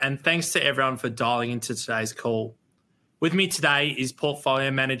and thanks to everyone for dialing into today's call. With me today is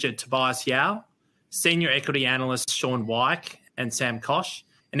Portfolio Manager Tobias Yao, Senior Equity Analyst Sean Wyke and Sam Kosh,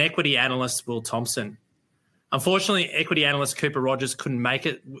 and Equity Analyst Will Thompson. Unfortunately, Equity Analyst Cooper Rogers couldn't make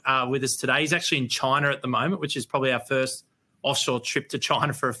it with us today. He's actually in China at the moment, which is probably our first offshore trip to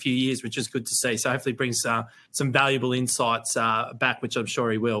China for a few years, which is good to see. So hopefully brings some valuable insights back, which I'm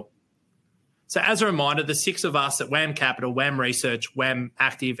sure he will. So as a reminder, the six of us at WAM Capital, WAM Research, WAM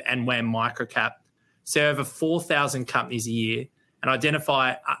Active and WAM Microcap see over 4,000 companies a year and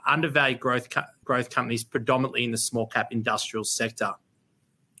identify undervalued growth companies predominantly in the small cap industrial sector.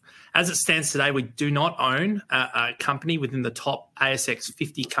 As it stands today, we do not own a company within the top ASX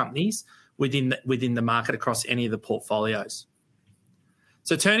 50 companies within the market across any of the portfolios.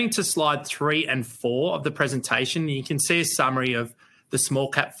 So turning to slide 3 and 4 of the presentation, you can see a summary of the small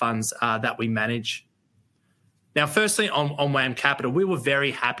cap funds that we manage. Now, firstly, on WAM Capital, we were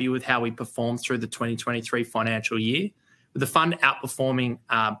very happy with how we performed through the 2023 financial year, with the fund outperforming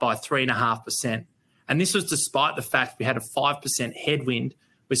by 3.5%. And this was despite the fact we had a 5% headwind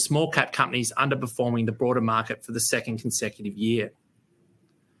with small cap companies underperforming the broader market for the second consecutive year.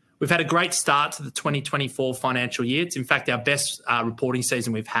 We've had a great start to the 2024 financial year. It's in fact our best reporting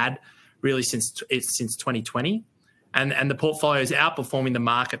season we've had really since 2020. And the portfolio is outperforming the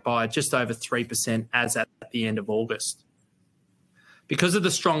market by just over 3% as at the end of August. Because of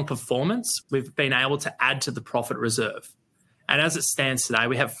the strong performance, we've been able to add to the profit reserve. And as it stands today,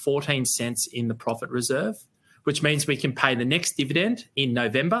 we have 14 cents in the profit reserve, which means we can pay the next dividend in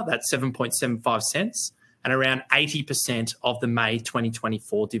November, that's 7.75 cents, and around 80% of the May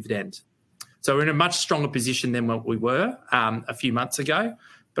 2024 dividend. So we're in a much stronger position than what we were a few months ago.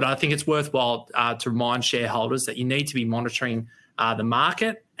 But I think it's worthwhile to remind shareholders that you need to be monitoring the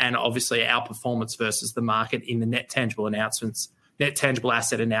market and obviously our performance versus the market in the net tangible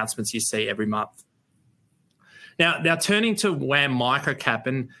asset announcements you see every month. Now turning to WAM Microcap,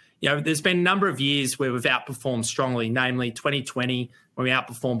 and there's been a number of years where we've outperformed strongly, namely 2020 when we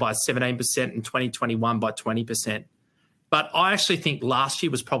outperformed by 17% and 2021 by 20%. But I actually think last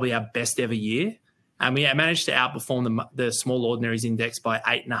year was probably our best ever year. And we managed to outperform the Small Ordinaries Index by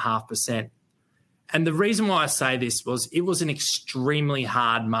 8.5%. And the reason why I say this was it was an extremely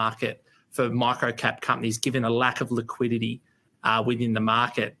hard market for microcap companies given a lack of liquidity within the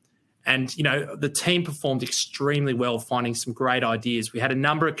market. And, the team performed extremely well, finding some great ideas. We had a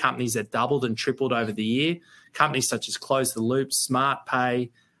number of companies that doubled and tripled over the year, companies such as Close the Loop,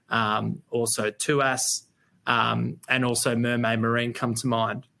 SmartPay, also Tuas, and also Mermaid Marine come to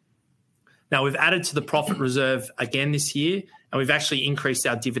mind. Now, we've added to the profit reserve again this year, and we've actually increased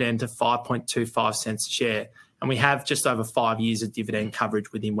our dividend to 5.25 cents a share. And we have just over 5 years of dividend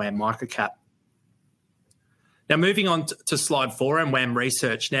coverage within WAM Microcap. Now, moving on to slide 4 and WAM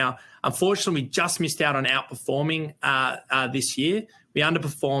Research. Now, unfortunately, we just missed out on outperforming this year. We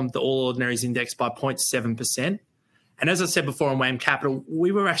underperformed the All Ordinaries Index by 0.7%. And as I said before on WAM Capital,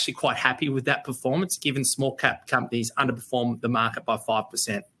 we were actually quite happy with that performance, given small cap companies underperformed the market by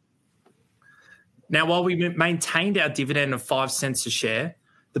 5%. Now, while we maintained our dividend of 5 cents a share,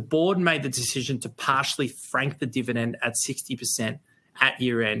 the board made the decision to partially frank the dividend at 60% at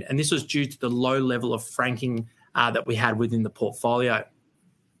year end. And this was due to the low level of franking that we had within the portfolio.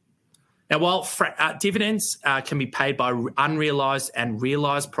 Now, while dividends can be paid by unrealised and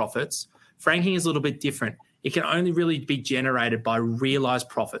realised profits, franking is a little bit different. It can only really be generated by realised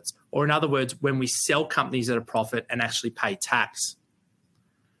profits, or in other words, when we sell companies at a profit and actually pay tax.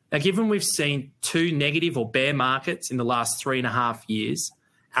 Now, given we've seen 2 negative or bear markets in the last 3.5 years,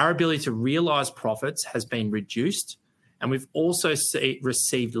 our ability to realise profits has been reduced, and we've also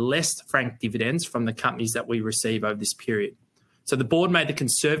received less franked dividends from the companies that we receive over this period. So the board made the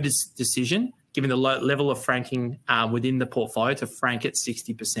conservative decision, given the low level of franking within the portfolio, to frank at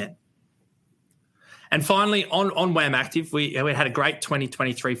 60%. And finally, on WAM Active, we had a great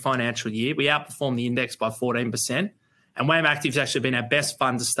 2023 financial year. We outperformed the index by 14%. And WAM Active has actually been our best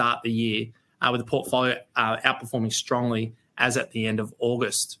fund to start the year, with the portfolio outperforming strongly as at the end of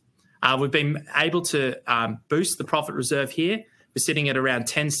August. We've been able to boost the profit reserve here. We're sitting at around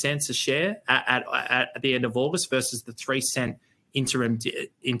 10 cents a share at the end of August versus the 3 cent interim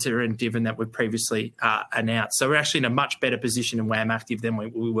dividend that we previously announced. So we're actually in a much better position in WAM Active than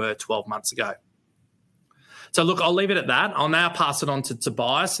we were 12 months ago. So look, I'll leave it at that. I'll now pass it on to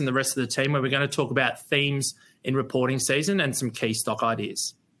Tobias and the rest of the team, where we're going to talk about themes in reporting season and some key stock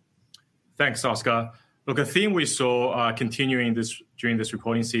ideas. Thanks, Oscar. Look, a theme we saw continuing during this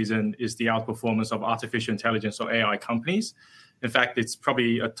reporting season is the outperformance of artificial intelligence or AI companies. In fact, it's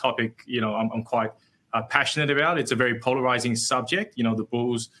probably a topic I'm quite passionate about. It's a very polarizing subject. The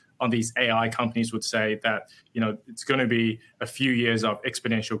bulls on these AI companies would say that, it's going to be a few years of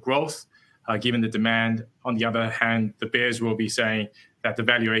exponential growth, given the demand. On the other hand, the bears will be saying that the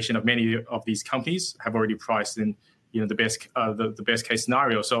valuation of many of these companies have already priced in, the best case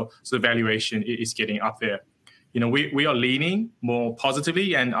scenario. So the valuation is getting up there. We are leaning more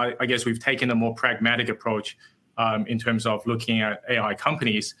positively, and I guess we've taken a more pragmatic approach in terms of looking at AI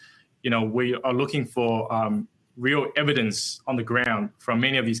companies. We are looking for real evidence on the ground from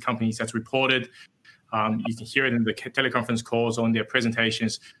many of these companies that's reported. You can hear it in the teleconference calls or in their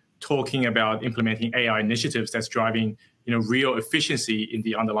presentations, talking about implementing AI initiatives that's driving real efficiency in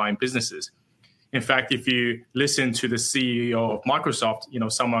the underlying businesses. In fact, if you listen to the CEO of Microsoft,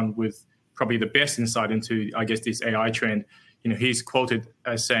 someone with probably the best insight into, I guess, this AI trend, he's quoted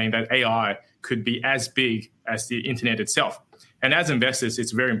as saying that AI could be as big as the internet itself. And as investors,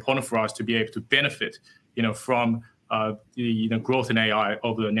 it's very important for us to be able to benefit, from the growth in AI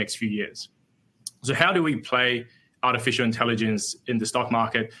over the next few years. So how do we play artificial intelligence in the stock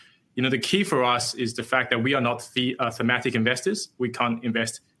market? The key for us is the fact that we are not thematic investors. We can't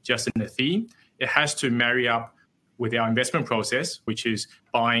invest just in a theme. It has to marry up with our investment process, which is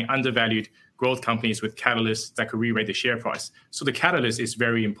buying undervalued growth companies with catalysts that could re-rate the share price. So the catalyst is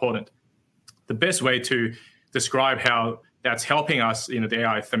very important. The best way to describe how that's helping us, the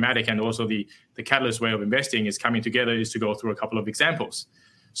AI thematic and also the catalyst way of investing is coming together is to go through a couple of examples.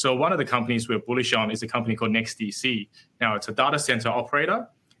 So one of the companies we're bullish on is a company called NextDC. Now, it's a data center operator.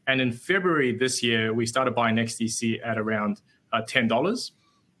 And in February this year, we started buying NextDC at around $10.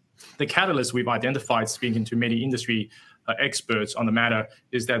 The catalyst we've identified, speaking to many industry experts on the matter,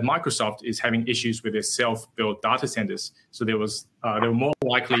 is that Microsoft is having issues with their self-built data centers. So they were more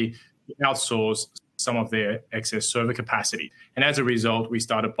likely to outsource some of their excess server capacity. And as a result, we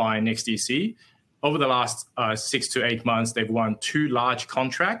started buying NextDC. Over the last 6 to 8 months, they've won 2 large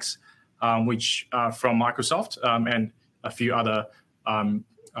contracts, which from Microsoft and a few other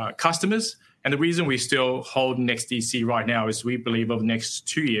customers. And the reason we still hold NextDC right now is we believe over the next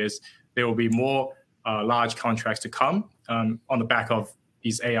 2 years, there will be more large contracts to come on the back of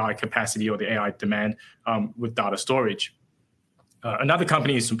these AI capacity or the AI demand with data storage. Another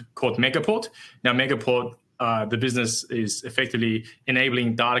company is called Megaport. Now, Megaport, the business is effectively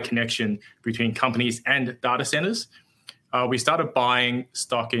enabling data connection between companies and data centers. We started buying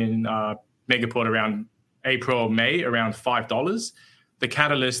stock in Megaport around April, May, around $5. The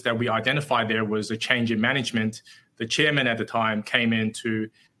catalyst that we identified there was a change in management. The chairman at the time came in to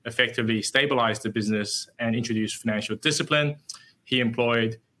effectively stabilize the business and introduce financial discipline. He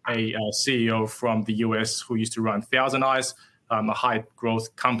employed a CEO from the US who used to run Thousand Eyes, a high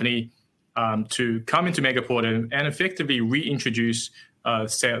growth company, to come into Megaport and effectively reintroduce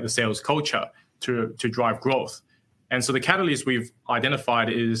the sales culture to drive growth. And so the catalyst we've identified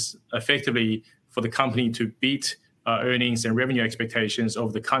is effectively for the company to beat earnings and revenue expectations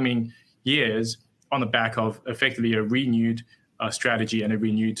over the coming years on the back of effectively a renewed strategy and a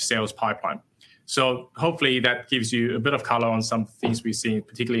renewed sales pipeline. So hopefully that gives you a bit of color on some things we've seen,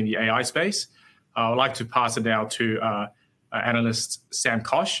 particularly in the AI space. I would like to pass it now to analyst Sam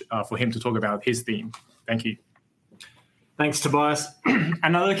Koch for him to talk about his theme. Thank you. Thanks, Tobias.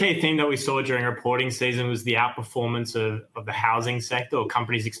 Another key theme that we saw during reporting season was the outperformance of the housing sector or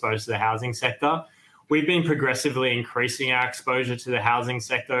companies exposed to the housing sector. We've been progressively increasing our exposure to the housing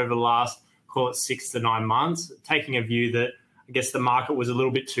sector over the last, call it 6 to 9 months, taking a view that I guess the market was a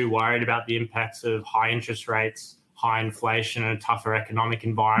little bit too worried about the impacts of high interest rates, high inflation, and a tougher economic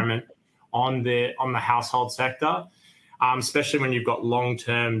environment on the household sector, especially when you've got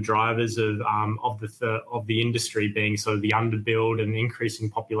long-term drivers of the industry being sort of the underbuild and increasing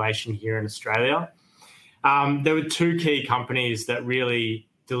population here in Australia. There were 2 key companies that really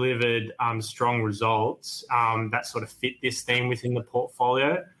delivered strong results that sort of fit this theme within the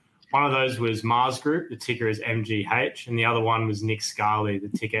portfolio. One of those was Mars Group, the ticker is MGH, and the other one was Nick Scali, the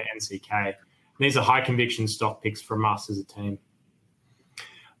ticker NCK. And these are high conviction stock picks from us as a team.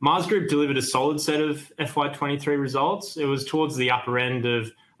 Mars Group delivered a solid set of FY23 results. It was towards the upper end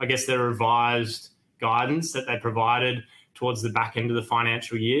of, I guess, their revised guidance that they provided towards the back end of the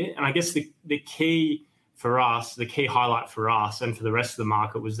financial year. And I guess the key for us, the key highlight for us and for the rest of the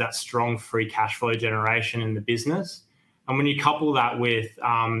market was that strong free cash flow generation in the business. And when you couple that with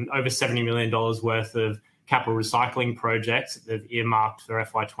over $70 million worth of capital recycling projects that they've earmarked for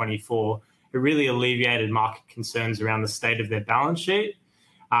FY24, it really alleviated market concerns around the state of their balance sheet,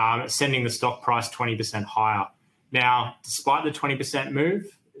 sending the stock price 20% higher. Now, despite the 20% move,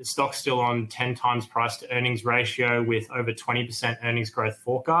 the stock's still on 10 times price to earnings ratio with over 20% earnings growth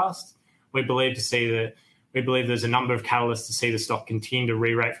forecast. We believe there's a number of catalysts to see the stock continue to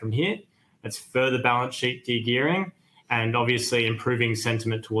re-rate from here. That's further balance sheet de-gearing and obviously improving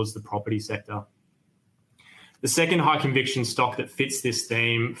sentiment towards the property sector. The second high conviction stock that fits this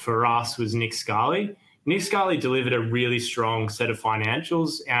theme for us was Nick Scali. Nick Scali delivered a really strong set of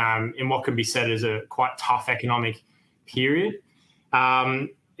financials in what can be said as a quite tough economic period.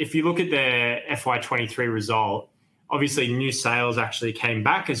 If you look at their FY2023 result, obviously new sales actually came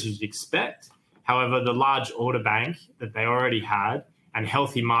back as you'd expect. However, the large order bank that they already had and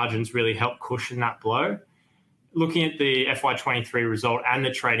healthy margins really helped cushion that blow. Looking at the FY23 result and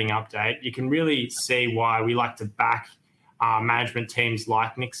the trading update, you can really see why we like to back management teams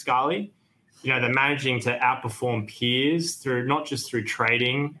like Nick Scali. You know, they're managing to outperform peers through not just through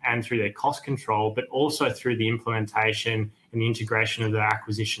trading and through their cost control, but also through the implementation and the integration of their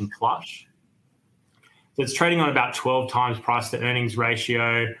acquisition Plush. So it's trading on about 12 times price to earnings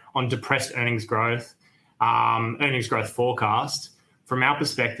ratio on depressed earnings growth forecast. From our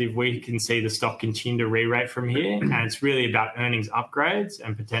perspective, we can see the stock continue to re-rate from here, and it's really about earnings upgrades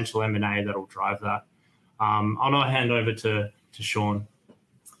and potential M&A that'll drive that. I'll now hand over to Sean.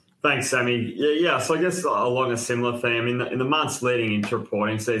 Thanks, Sammy. Yeah, so I guess along a similar theme, in the months leading into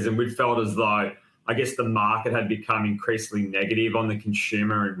reporting season, we felt as though, I guess, the market had become increasingly negative on the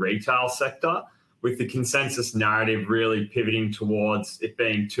consumer and retail sector, with the consensus narrative really pivoting towards it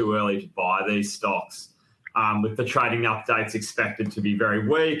being too early to buy these stocks. With the trading updates expected to be very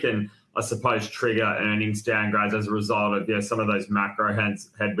weak and I suppose trigger earnings downgrades as a result of some of those macro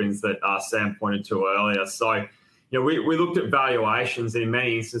headwinds that Sam pointed to earlier. So, we looked at valuations in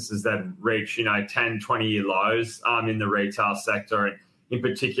many instances that reach 10, 20-year lows in the retail sector, and in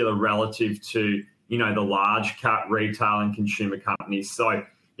particular relative to the large cap retail and consumer companies. So,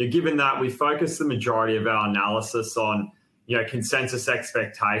 given that, we focused the majority of our analysis on consensus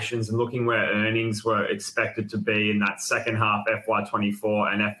expectations and looking where earnings were expected to be in that second half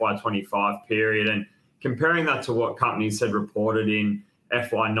FY24 and FY25 period, and comparing that to what companies had reported in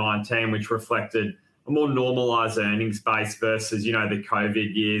FY19, which reflected a more normalised earnings base versus, the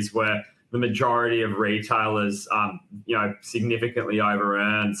COVID years where the majority of retailers, significantly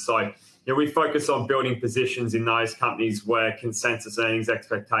over-earned. So, we focus on building positions in those companies where consensus earnings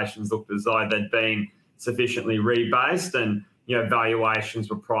expectations looked as though they'd been sufficiently rebased and, valuations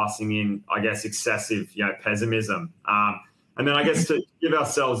were pricing in, I guess, excessive, pessimism. And then I guess to give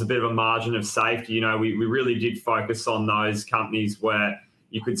ourselves a bit of a margin of safety, we really did focus on those companies where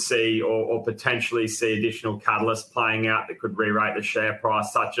you could see or potentially see additional catalysts playing out that could re-rate the share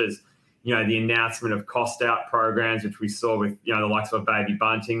price, such as, the announcement of cost out programs, which we saw with, the likes of Baby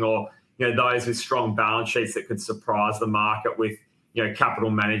Bunting, or, those with strong balance sheets that could surprise the market with, capital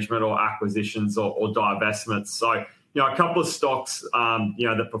management or acquisitions or divestments. So, a couple of stocks,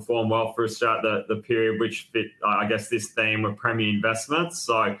 that performed well for us throughout the period, which fit, I guess, this theme were Premier Investments.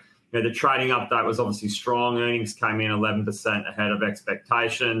 So, the trading update was obviously strong. Earnings came in 11% ahead of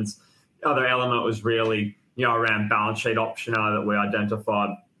expectations. The other element was really, around balance sheet optionality that we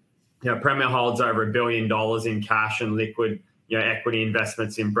identified. Premier holds over $1 billion in cash and liquid, equity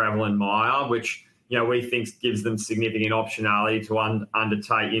investments in Breville and Myer, which, we think gives them significant optionality to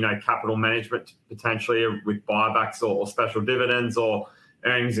undertake, capital management potentially with buybacks or special dividends or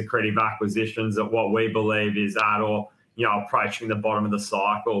earnings accretive acquisitions at what we believe is at or, approaching the bottom of the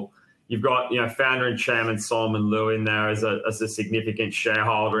cycle. You've got, founder and chairman Solomon Lew in there as a significant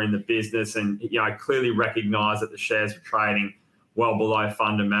shareholder in the business, and, clearly recognise that the shares are trading well below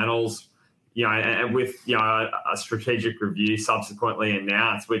fundamentals, and with, a strategic review subsequently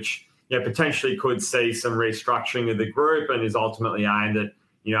announced, which, potentially could see some restructuring of the group and is ultimately aimed at,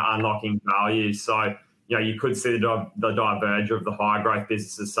 unlocking value. So, you could see the diverger of the high growth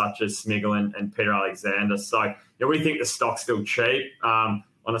businesses such as Smiggle and Peter Alexander. So, we think the stock's still cheap.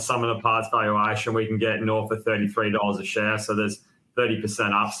 On a sum of the parts valuation, we can get north of $33 a share. So there's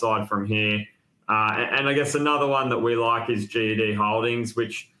 30% upside from here. And I guess another one that we like is GED Holdings,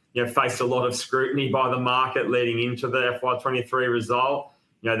 which, faced a lot of scrutiny by the market leading into the FY23 result.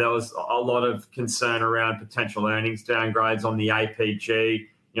 There was a lot of concern around potential earnings downgrades on the APG,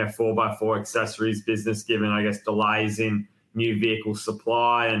 4x4 accessories business, given, I guess, delays in new vehicle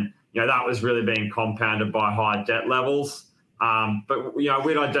supply. And, that was really being compounded by high debt levels. But, we'd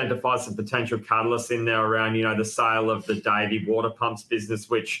identified some potential catalysts in there around, the sale of the Davey water pumps business,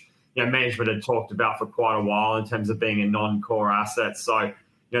 which, management had talked about for quite a while in terms of being a non-core asset. So,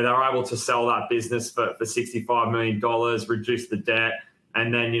 they were able to sell that business for $65 million, reduce the debt.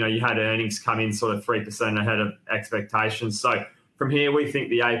 And then, you had earnings come in sort of 3% ahead of expectations. So from here, we think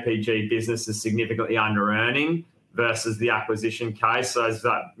the APG business is significantly under-earning. versus the acquisition case. So as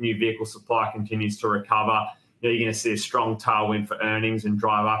that new vehicle supply continues to recover, you're going to see a strong tailwind for earnings and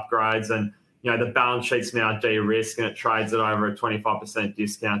drive upgrades. And the balance sheet's now de-risked and it trades at over a 25%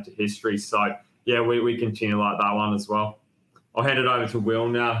 discount to history. So we continue like that one as well. I'll hand it over to Will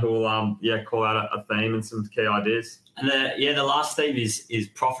now, who will call out a theme and some key ideas. And the last theme is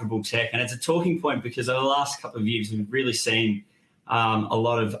profitable tech, and it's a talking point because over the last couple of years we've really seen a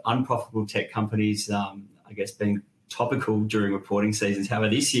lot of unprofitable tech companies, being topical during reporting seasons. However,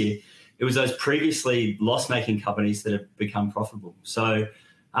 this year it was those previously loss-making companies that have become profitable. So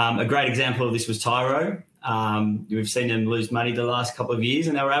a great example of this was Tyro. We've seen them lose money the last couple of years,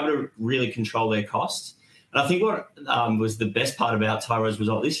 and they were able to really control their costs. And I think what was the best part about Tyro's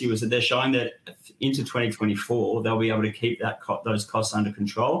result this year was that they're showing that into 2024, they'll be able to keep those costs under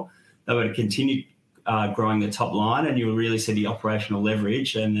control. They'll be able to continue growing the top line, and you'll really see the operational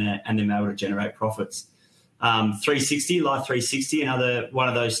leverage and them able to generate profits. 360, Life 360, another one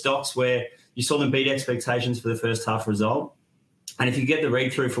of those stocks where you saw them beat expectations for the first half result. And if you get the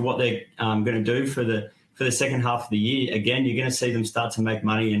read-through for what they're going to do for the second half of the year, again, you're going to see them start to make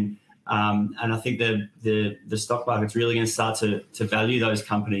money. And I think the stock market's really going to start to value those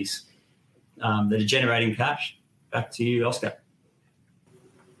companies that are generating cash. Back to you, Oscar.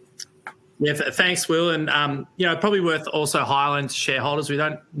 Yeah, thanks, Will. And, probably worth also highlighting to shareholders, we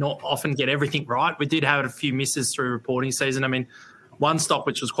don't not often get everything right. We did have a few misses through reporting season. I mean, one stock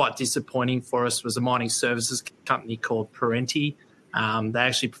which was quite disappointing for us was a mining services company called Parenti. They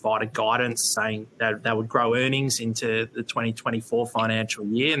actually provided guidance saying that they would grow earnings into the 2024 financial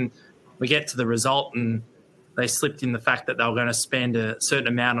year. And we get to the result and they slipped in the fact that they were going to spend a certain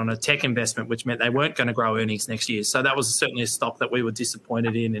amount on a tech investment, which meant they weren't going to grow earnings next year. So that was certainly a stock that we were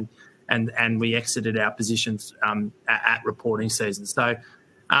disappointed in, and we exited our positions at reporting season. So,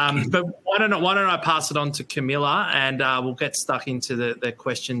 but why don't I pass it on to Camilla, and we'll get stuck into the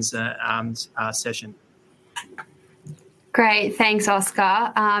questions session. Great. Thanks,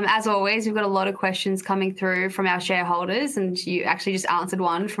 Oscar. As always, we've got a lot of questions coming through from our shareholders, and you actually just answered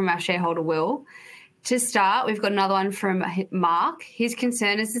one from our shareholder, Will. To start, we've got another one from Mark. His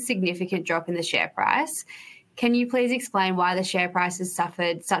concern is the significant drop in the share price. Can you please explain why the share price has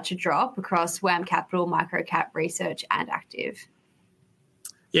suffered such a drop across WAM Capital, Microcap, Research and Active?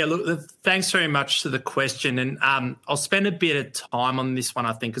 Yeah, look, thanks very much for the question. And I'll spend a bit of time on this one,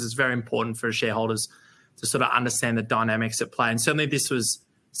 I think, because it's very important for shareholders to sort of understand the dynamics at play. And certainly this was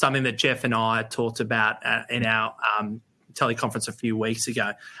something that Jeff and I talked about in our teleconference a few weeks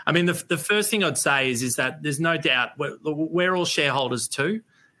ago. I mean, the first thing I'd say is that there's no doubt we're all shareholders too.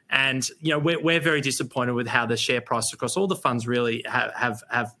 And, we're very disappointed with how the share price across all the funds really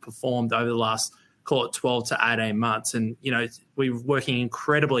have performed over the last, call it 12 to 18 months. And, we're working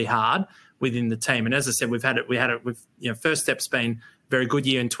incredibly hard within the team. And as I said, first step's been very good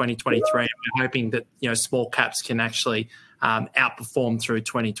year in 2023. And we're hoping that, small caps can actually outperform through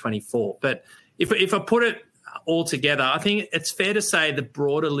 2024. But if I put it all together, I think it's fair to say the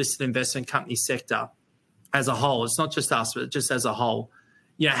broader listed investment company sector as a whole, it's not just us, but just as a whole,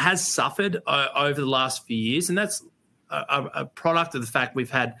 has suffered over the last few years. And that's a product of the fact we've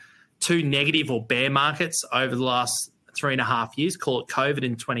had two negative or bear markets over the last 3.5 years, call it COVID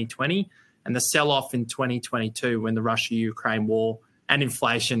in 2020 and the sell-off in 2022 when the Russia-Ukraine war and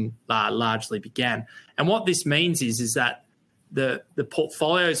inflation largely began. And what this means is that the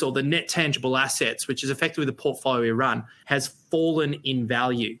portfolios or the net tangible assets, which is effectively the portfolio we run, has fallen in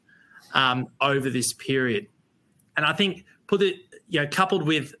value over this period. And I think coupled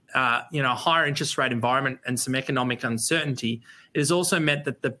with a higher interest rate environment and some economic uncertainty, it has also meant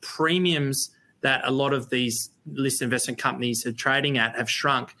that the premiums that a lot of these listed investment companies are trading at have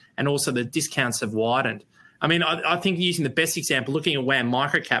shrunk, and also the discounts have widened. I mean, I think using the best example, looking at WAM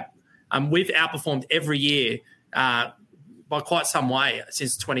Microcap, we've outperformed every year by quite some way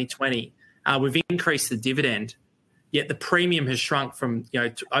since 2020. We've increased the dividend, yet the premium has shrunk from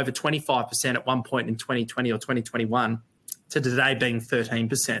over 25% at one point in 2020 or 2021 to today being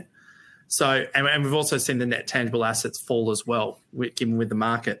 13%. So, and we've also seen the net tangible assets fall as well, given with the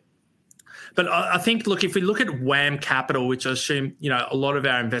market. But I think, look, if we look at WAM Capital, which I assume a lot of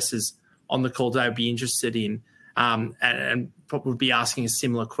our investors on the call today would be interested in, and probably be asking a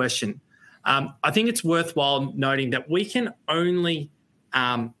similar question. I think it's worthwhile noting that we can only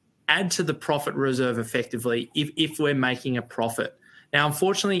add to the profit reserve effectively if we're making a profit. Now,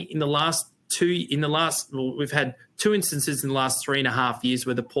 unfortunately, we've had two instances in the last 3.5 years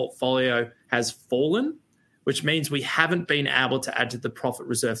where the portfolio has fallen, which means we haven't been able to add to the profit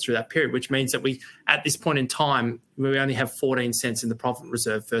reserve through that period, which means that at this point in time, we only have 14 cents in the profit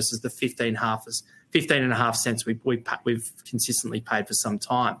reserve versus the 15 15.5 cents we've consistently paid for some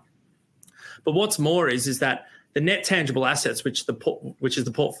time. But what's more is that the net tangible assets, which is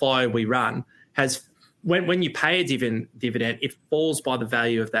the portfolio we run, has when you pay a dividend, it falls by the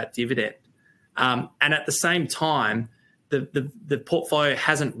value of that dividend. And at the same time, the portfolio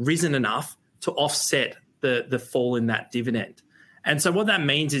hasn't risen enough to offset the fall in that dividend. And so what that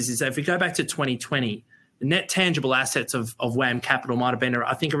means is that if we go back to 2020, the net tangible assets of WAM Capital might have been,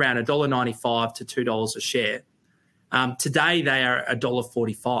 I think, around $1.95 to $2 a share. Today, they are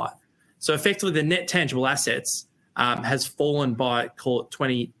 $1.45. So effectively, the net tangible assets has fallen by, call it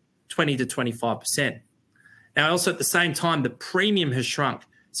 20 to 25%. Now, also at the same time, the premium has shrunk.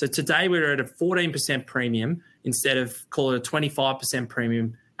 So today we're at a 14% premium instead of, call it a 25%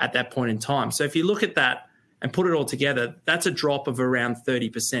 premium at that point in time. So if you look at that and put it all together, that's a drop of around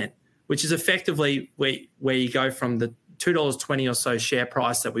 30%, which is effectively where you go from the $2.20 or so share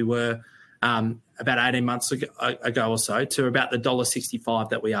price that we were about 18 months ago or so to about the $1.65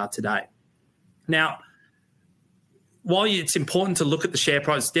 that we are today. Now, while it's important to look at the share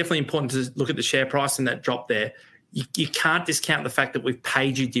price, it's definitely important to look at the share price and that drop there. You can't discount the fact that we've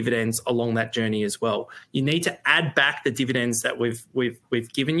paid you dividends along that journey as well. You need to add back the dividends that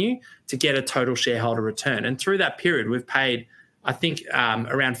we've given you to get a total shareholder return. And through that period, we've paid, I think,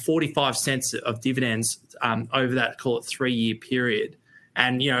 around 45 cents of dividends over that, call it 3-year period.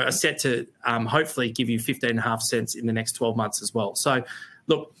 And, are set to hopefully give you 15.5 cents in the next 12 months as well. So,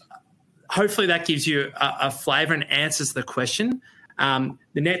 look, hopefully that gives you a flavour and answers the question. The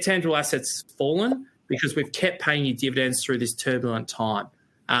net tangible assets fallen because we've kept paying you dividends through this turbulent time.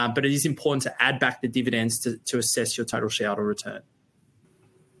 But it is important to add back the dividends to assess your total shareholder return.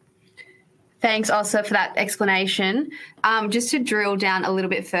 Thanks also for that explanation. Just to drill down a little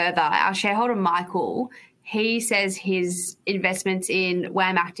bit further, our shareholder Michael, he says his investments in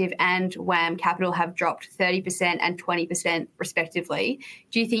WAM Active and WAM Capital have dropped 30% and 20% respectively.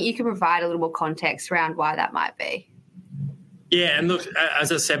 Do you think you can provide a little more context around why that might be? Yeah, and look,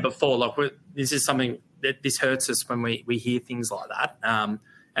 as I said before, this is something that this hurts us when we hear things like that.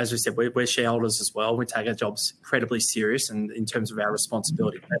 As we said, we're shareholders as well. We take our jobs incredibly serious and in terms of our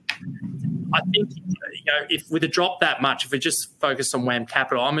responsibility. But I think, if with a drop that much, if we just focus on WAM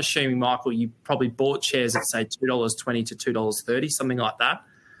Capital, I'm assuming, Michael, you probably bought shares at, say, $2.20 to $2.30, something like that.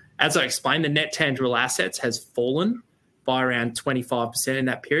 As I explained, the net tangible assets has fallen by around 25% in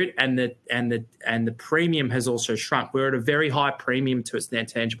that period, and the premium has also shrunk. We're at a very high premium to its net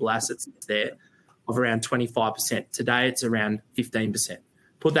tangible assets there of around 25%. Today, it's around 15%.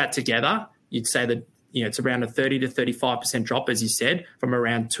 Put that together, you'd say that it's around a 30 to 35% drop, as you said, from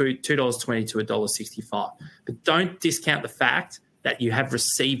around $2.20 to $1.65. But don't discount the fact that you have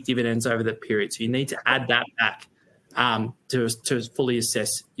received dividends over that period. So you need to add that back to fully assess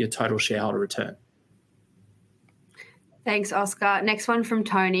your total shareholder return. Thanks, Oscar. Next one from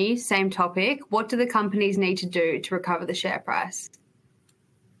Tony, same topic. What do the companies need to do to recover the share price?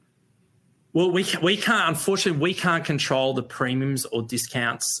 Well, we can't, unfortunately, we can't control the premiums or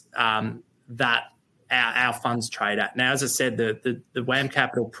discounts that our funds trade at. Now, as I said, the WAM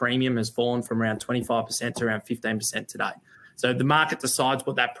Capital premium has fallen from around 25% to around 15% today. So the market decides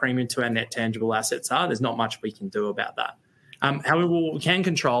what that premium to our net tangible assets are. There's not much we can do about that. However, what we can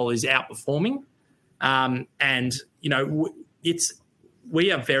control is outperforming.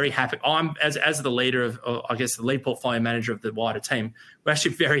 We are very happy. I'm as the leader of, I guess, the lead portfolio manager of the wider team. We're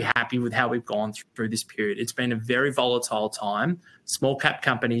actually very happy with how we've gone through this period. It's been a very volatile time. Small cap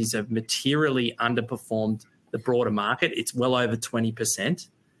companies have materially underperformed the broader market. It's well over 20%,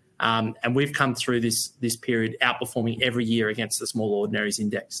 and we've come through this period outperforming every year against the Small Ordinaries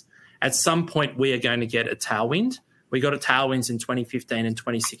Index. At some point, we are going to get a tailwind. We got a tailwinds in 2015 and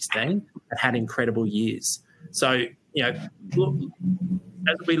 2016 and had incredible years. So, as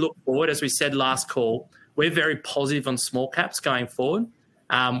we look forward, as we said last call, we're very positive on small caps going forward.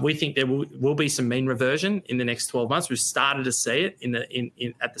 We think there will be some mean reversion in the next 12 months. We've started to see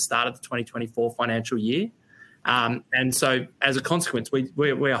it at the start of the 2024 financial year. And so, as a consequence,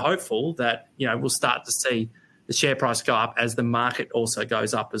 we're hopeful that, we'll start to see the share price go up as the market also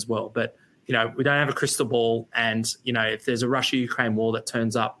goes up as well. But, we don't have a crystal ball. And, if there's a Russia-Ukraine war that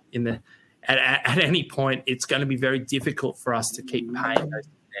turns up at any point, it's going to be very difficult for us to keep paying those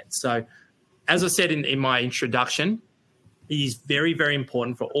debts. So, as I said in my introduction, it is very, very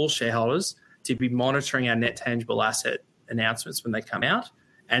important for all shareholders to be monitoring our net tangible asset announcements when they come out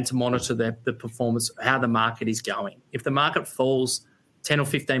and to monitor the performance, how the market is going. If the market falls 10 or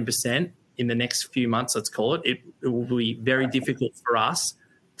 15% in the next few months, let's call it, it will be very difficult for us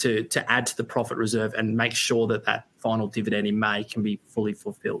to add to the profit reserve and make sure that final dividend in May can be fully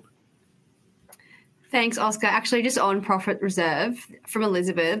fulfilled. Thanks, Oscar. Actually, just on profit reserve from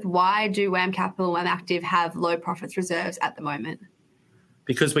Elizabeth, why do WAM Capital and WAM Active have low profits reserves at the moment?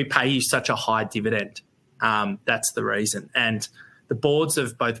 Because we pay you such a high dividend. That's the reason. And the boards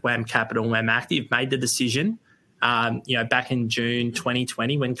of both WAM Capital and WAM Active made the decision, back in June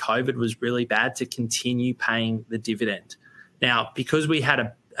 2020 when COVID was really bad, to continue paying the dividend. Now, because we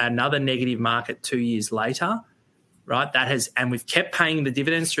had another negative market 2 years later, right, and we've kept paying the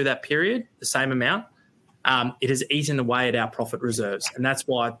dividends through that period, the same amount, it has eaten away at our profit reserves, and that's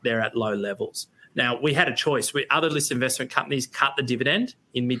why they're at low levels. Now, we had a choice. Other listed investment companies cut the dividend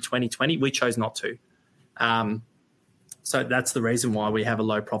in mid-2020. We chose not to. So that's the reason why we have a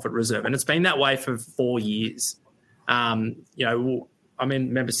low profit reserve. And it's been that way for 4 years. I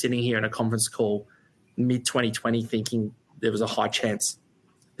remember sitting here in a conference call mid-2020 thinking there was a high chance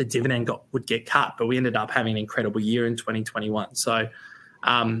the dividend would get cut, but we ended up having an incredible year in 2021. So,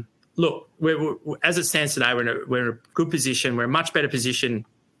 look, we're, as it stands today, we're in a good position. We're in a much better position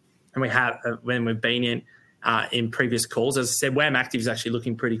than we have when we've been in previous calls. As I said, WAM Active is actually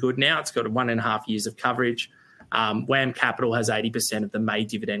looking pretty good now. It's got 1.5 years of coverage. WAM Capital has 80% of the May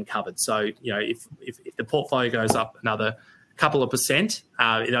dividend covered. So, if the portfolio goes up another couple of percent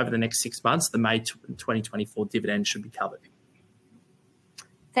over the next 6 months, the May 2024 dividend should be covered.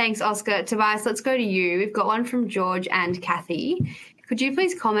 Thanks, Oscar. Tobias, let's go to you. We've got one from George and Kathy. Could you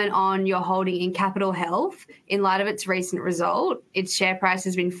please comment on your holding in Capital Health in light of its recent result? Its share price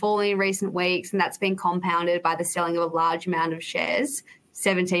has been falling in recent weeks, and that's been compounded by the selling of a large amount of shares,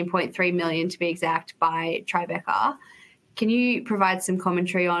 17.3 million to be exact, by Tribeca. Can you provide some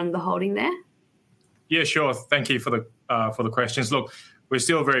commentary on the holding there? Yeah, sure. Thank you for the questions. Look, we're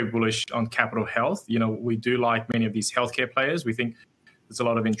still very bullish on Capital Health. We do like many of these healthcare players. We think there's a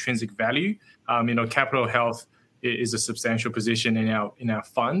lot of intrinsic value. Capital Health is a substantial position in our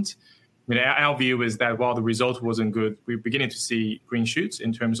fund. Our view is that while the result wasn't good, we're beginning to see green shoots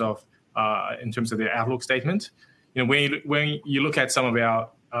in terms of their outlook statement. When you look at some of our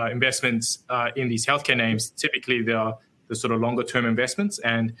investments in these healthcare names, typically they are the sort of longer term investments,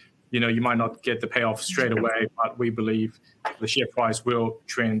 and you might not get the payoff straight away, but we believe the share price will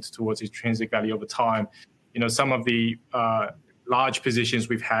trend towards intrinsic value over time. Some of the large positions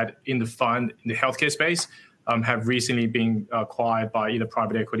we've had in the fund in the healthcare space have recently been acquired by either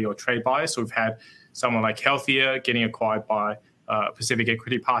private equity or trade buyers. So we've had someone like Healthier getting acquired by Pacific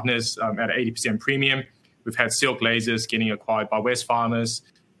Equity Partners at an 80% premium. We've had Silk Lasers getting acquired by Wesfarmers.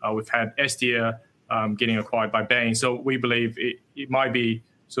 We've had Estia getting acquired by Bain. So we believe it might be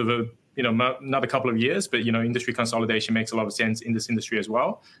sort of another couple of years, but industry consolidation makes a lot of sense in this industry as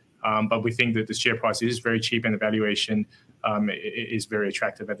well. But we think that the share price is very cheap and the valuation is very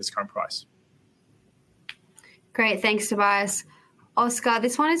attractive at this current price. Great. Thanks, Tobias. Oscar,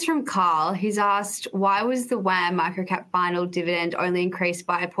 this one is from Carl. He's asked, why was the WAM Microcap final dividend only increased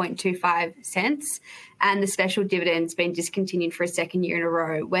by 0.25 cents and the special dividend's been discontinued for a second year in a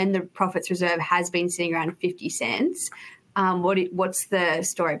row when the profits reserve has been sitting around 50 cents? What's the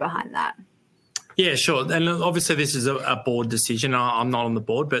story behind that? Yeah, sure. And obviously this is a board decision. I'm not on the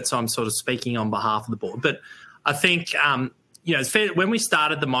board, but so I'm sort of speaking on behalf of the board. But I think, it's fair. When we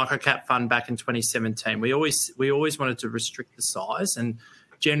started the microcap fund back in 2017, we always wanted to restrict the size. And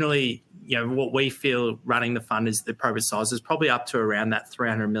generally, what we feel running the fund is the appropriate size is probably up to around that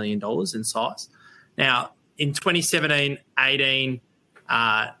 $300 million in size. Now, in 2017, 18,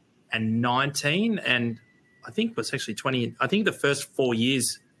 and 19, and I think it was actually 20, I think the first 4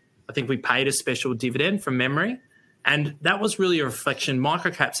 years, I think we paid a special dividend from memory. And that was really a reflection.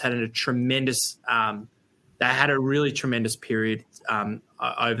 Microcaps had a tremendous, they had a really tremendous period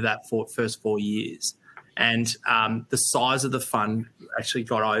over that first 4 years. And the size of the fund actually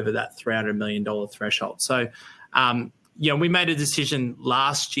got over that $300 million threshold. So, we made a decision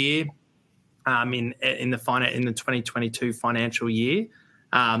last year in the 2022 financial year.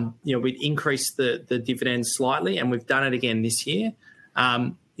 We'd increased the dividend slightly, and we've done it again this year.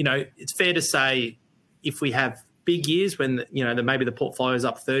 It's fair to say if we have big years when maybe the portfolio is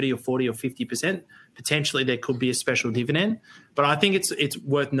up 30 or 40 or 50%, potentially there could be a special dividend. But I think it's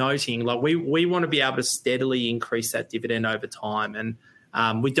worth noting, like we want to be able to steadily increase that dividend over time,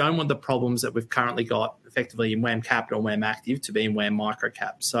 and we don't want the problems that we've currently got effectively in WAM Capital and WAM Active to be in WAM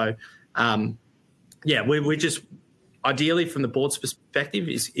Microcap. So, we just ideally from the board's perspective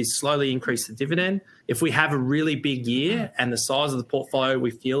is slowly increase the dividend. If we have a really big year and the size of the portfolio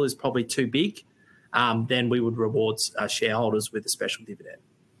we feel is probably too big, then we would reward shareholders with a special dividend.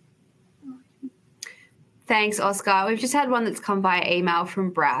 Thanks, Oscar. We've just had one that's come via email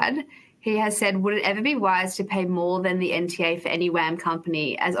from Brad. He has said, would it ever be wise to pay more than the NTA for any WAM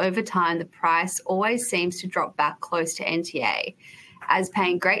company, as over time the price always seems to drop back close to NTA, as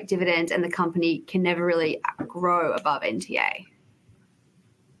paying great dividends and the company can never really grow above NTA?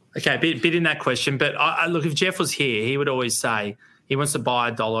 Okay, a bit in that question. But look, if Jeff was here, he would always say he wants to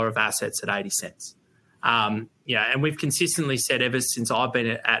buy $1 of assets at 80 cents. And we've consistently said ever since I've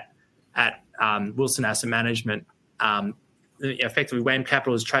been at Wilson Asset Management, effectively WAM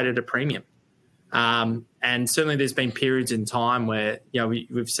Capital has traded at a premium. And certainly there's been periods in time where,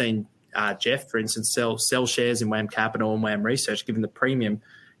 we've seen Jeff, for instance, sell shares in WAM Capital and WAM Research, given the premium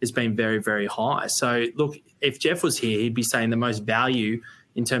has been very, very high. So, look, if Jeff was here, he'd be saying the most value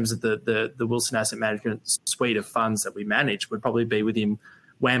in terms of the Wilson Asset Management suite of funds that we manage would probably be within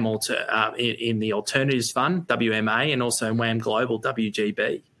WAM in the Alternatives Fund, WMA, and also in WAM Global,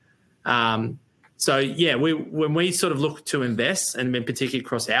 WGB. When we sort of look to invest, and in particular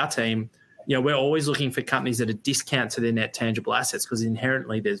across our team, we're always looking for companies at a discount to their net tangible assets because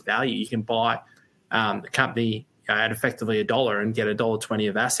inherently there's value. You can buy a company at effectively $1 and get $1.20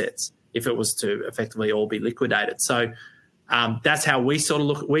 of assets if it was to effectively all be liquidated. So that's how we sort of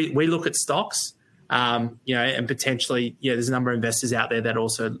look. We look at stocks, and potentially, there's a number of investors out there that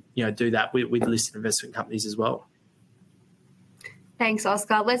also, do that with listed investment companies as well. Thanks,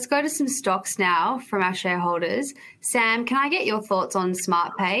 Oscar. Let's go to some stocks now from our shareholders. Sam, can I get your thoughts on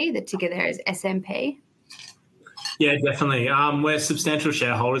SmartPay? The ticker there is SMP. Yeah, definitely. We're substantial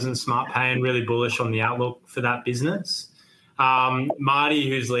shareholders in SmartPay and really bullish on the outlook for that business. Marty,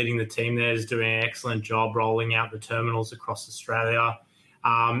 who's leading the team there, is doing an excellent job rolling out the terminals across Australia.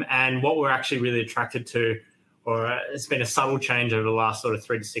 And what we're actually really attracted to, or it's been a subtle change over the last sort of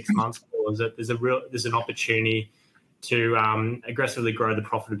 3 to 6 months, is that there's an opportunity to aggressively grow the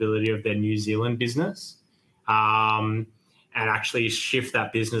profitability of their New Zealand business and actually shift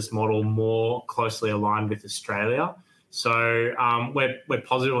that business model more closely aligned with Australia. So we're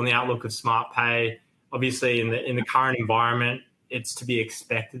positive on the outlook of SmartPay. Obviously, in the current environment, it's to be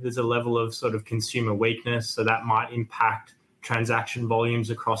expected. There's a level of sort of consumer weakness, so that might impact transaction volumes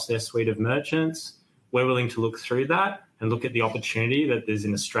across their suite of merchants. We're willing to look through that and look at the opportunity that there's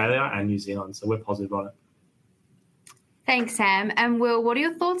in Australia and New Zealand. So we're positive on it. Thanks, Sam. And Will, what are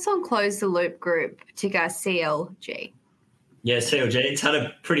your thoughts on Close the Loop Group, ticker CLG? Yeah, CLG, it's had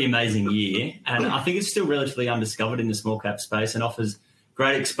a pretty amazing year, and I think it's still relatively undiscovered in the small cap space and offers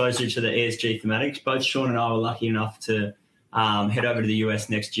great exposure to the ESG thematics. Both Sean and I were lucky enough to head over to the US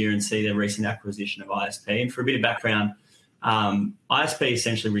next year and see their recent acquisition of ISP. And for a bit of background, ISP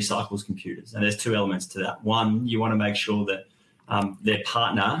essentially recycles computers, and there's two elements to that. One, you want to make sure that their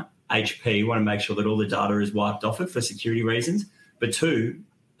partner, HP, want to make sure that all the data is wiped off it for security reasons. But two,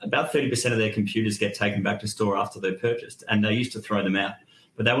 about 30% of their computers get taken back to store after they're purchased, and they used to throw them out.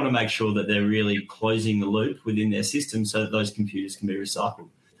 But they want to make sure that they're really closing the loop within their system so that those computers can be recycled.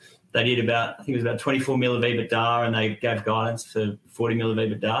 They did about 24 mil of EBITDA, and they gave guidance for 40 mil of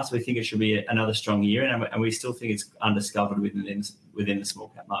EBITDA. So we think it should be another strong year, and we still think it's undiscovered within the small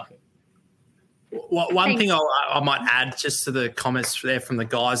cap market. One thing I might add just to the comments there from the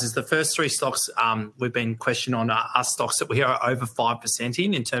guys is the first three stocks we've been questioned on are stocks that we are over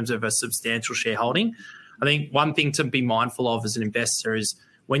 5% in terms of a substantial shareholding. I think one thing to be mindful of as an investor is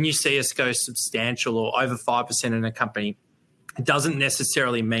when you see us go substantial or over 5% in a company, it doesn't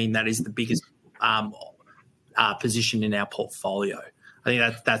necessarily mean that is the biggest position in our portfolio. I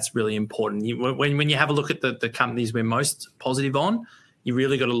think that's really important. When you have a look at the companies we're most positive on, you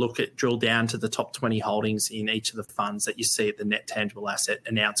really got to drill down to the top 20 holdings in each of the funds that you see at the net tangible asset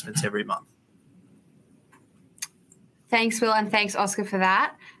announcements every month. Thanks, Will, and thanks, Oscar, for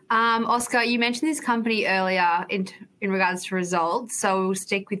that. Oscar, you mentioned this company earlier in regards to results, so we'll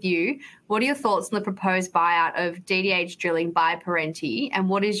stick with you. What are your thoughts on the proposed buyout of DDH Drilling by Perenti, and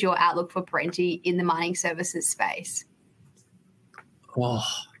what is your outlook for Perenti in the mining services space? Oh,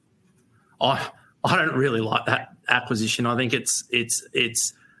 I don't really like that acquisition. I think it's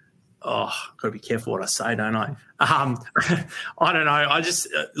got to be careful what I say, don't I? I don't know. I just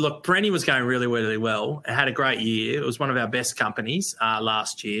look, Perenti was going really, really well. It had a great year. It was one of our best companies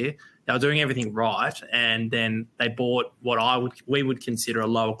last year. They were doing everything right, and then they bought what we would consider a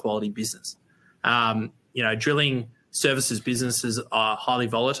lower quality business. Drilling services businesses are highly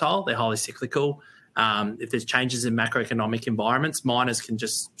volatile. They're highly cyclical. If there's changes in macroeconomic environments, miners can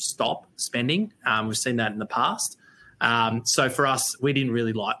just stop spending. We've seen that in the past. So for us, we didn't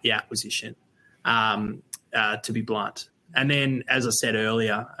really like the acquisition, to be blunt. And then, as I said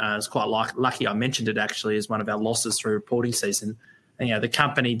earlier, it's quite lucky I mentioned it actually as one of our losses through reporting season. And, the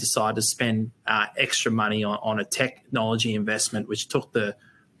company decided to spend extra money on a technology investment, which took the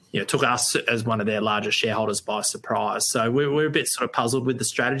took us as one of their largest shareholders by surprise. So we're a bit sort of puzzled with the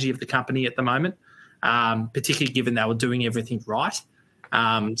strategy of the company at the moment, particularly given they were doing everything right.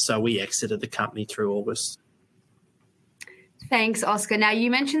 So we exited the company through August. Thanks, Oscar. Now, you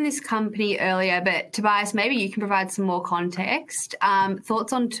mentioned this company earlier, but Tobias, maybe you can provide some more context.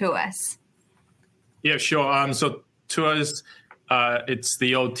 Thoughts on Tuas? Yeah, sure. So Tuas, it's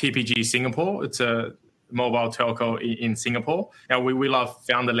the old TPG Singapore. It's a mobile telco in Singapore. Now, we love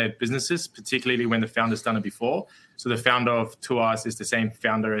founder-led businesses, particularly when the founder's done it before. So the founder of Tuas is the same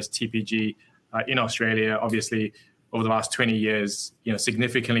founder as TPG in Australia. Obviously, over the last 20 years,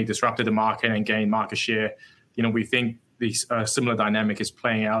 significantly disrupted the market and gained market share. We think this similar dynamic is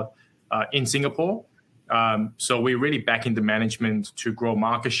playing out in Singapore. So we're really backing the management to grow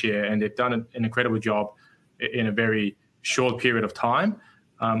market share, and they've done an incredible job in a very short period of time.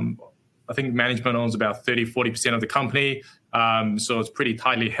 I think management owns about 30-40% of the company, so it's pretty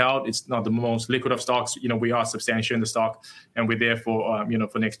tightly held. It's not the most liquid of stocks. We are substantial in the stock, and we're there for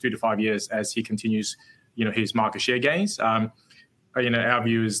for the next 2 to 5 years as he continues his market share gains. Our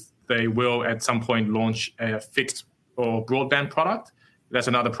view is they will at some point launch a fixed or broadband product. That's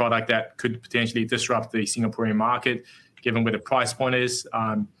another product that could potentially disrupt the Singaporean market, given where the price point is.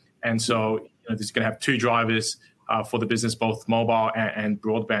 And so this is going to have two drivers for the business, both mobile and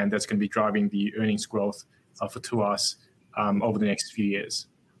broadband. That's going to be driving the earnings growth for Tuas over the next few years.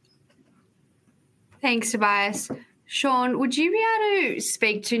 Thanks, Tobias. Sean, would you be able to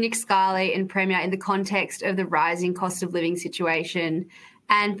speak to Nick Scali and Premier in the context of the rising cost of living situation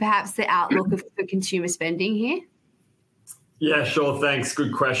and perhaps the outlook for consumer spending here? Yeah, sure. Thanks.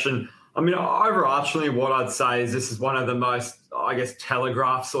 Good question. I mean, overarchingly, what I'd say is this is one of the most,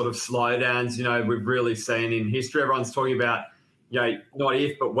 telegraphed sort of slowdowns, we've really seen in history. Everyone's talking about, not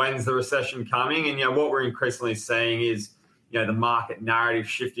if, but when's the recession coming? And, what we're increasingly seeing is, the market narrative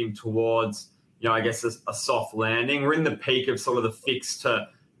shifting towards, a soft landing. We're in the peak of sort of the fixed to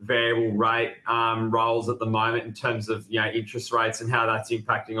variable rate roles at the moment in terms of, interest rates and how that's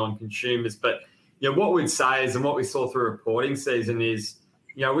impacting on consumers. But, what we'd say is, and what we saw through reporting season is,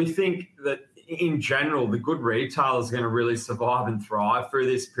 we think that in general, the good retailers are going to really survive and thrive through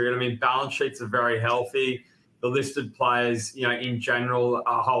this period. I mean, balance sheets are very healthy. The listed players, in general,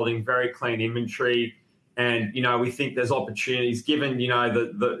 are holding very clean inventory. And, we think there's opportunities given,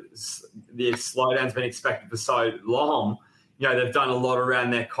 the slowdown's been expected for so long. They've done a lot around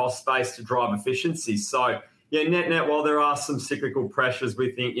their cost base to drive efficiency. So, net, while there are some cyclical pressures,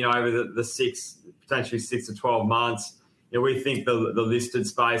 we think, over potentially 6 to 12 months, we think the listed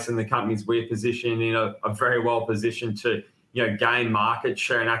space and the companies we're positioned in are very well positioned to, gain market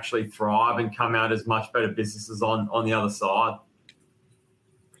share and actually thrive and come out as much better businesses on the other side.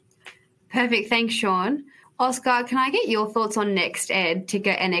 Perfect. Thanks, Sean. Oscar, can I get your thoughts on NextEd,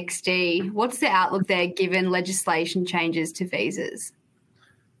 ticker NXD? What's the outlook there given legislation changes to visas?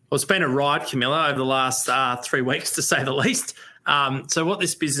 Well, it's been a ride, Camilla, over the last 3 weeks, to say the least. So what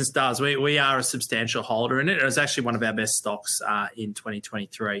this business does, we are a substantial holder in it. It was actually one of our best stocks in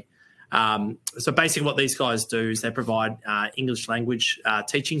 2023. So basically what these guys do is they provide English language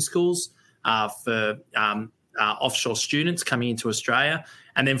teaching schools for offshore students coming into Australia.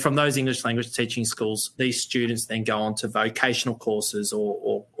 And then from those English language teaching schools, these students then go on to vocational courses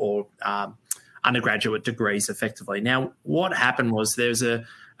or undergraduate degrees effectively. Now, what happened was there's a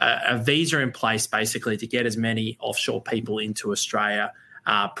visa in place basically to get as many offshore people into Australia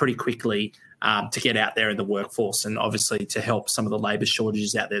pretty quickly to get out there in the workforce and obviously to help some of the labour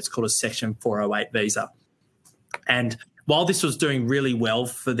shortages out there. It's called a Section 408 visa. And while this was doing really well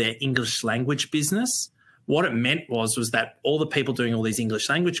for their English language business, what it meant was that all the people doing all these English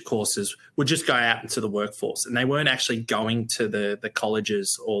language courses would just go out into the workforce and they weren't actually going to the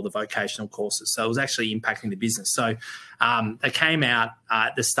colleges or the vocational courses. So it was actually impacting the business. So they came out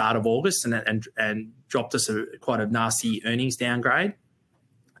at the start of August and dropped us quite a nasty earnings downgrade.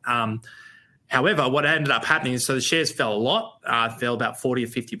 However, what ended up happening is so the shares fell a lot, fell about 40 or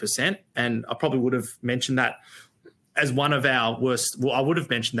 50%. And I probably would have mentioned that as one of our worst, well, I would have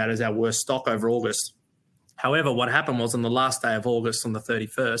mentioned that as our worst stock over August. However, what happened was on the last day of August, on the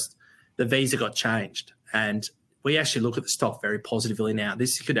 31st, the visa got changed. And we actually look at the stock very positively now.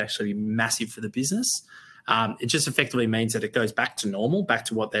 This could actually be massive for the business. It just effectively means that it goes back to normal, back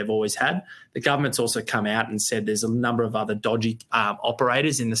to what they've always had. The government's also come out and said there's a number of other dodgy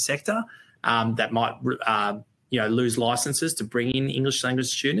operators in the sector that might lose licenses to bring in English language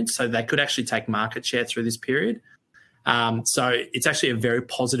students. So they could actually take market share through this period. So it's actually a very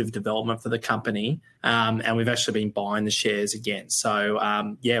positive development for the company, and we've actually been buying the shares again. So,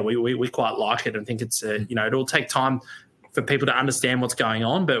 we quite like it and think it's, it'll take time for people to understand what's going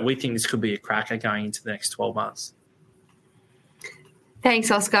on, but we think this could be a cracker going into the next 12 months.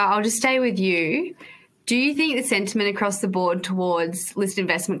 Thanks, Oscar. I'll just stay with you. Do you think the sentiment across the board towards listed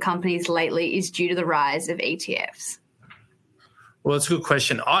investment companies lately is due to the rise of ETFs? Well, it's a good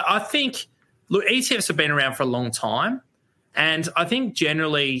question. I think, look, ETFs have been around for a long time. And I think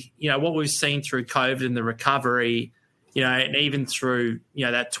generally, what we've seen through COVID and the recovery, and even through,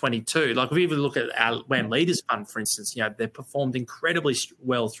 that 22, like if we even look at our WAM Leaders Fund, for instance, they've performed incredibly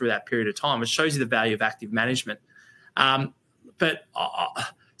well through that period of time. It shows you the value of active management.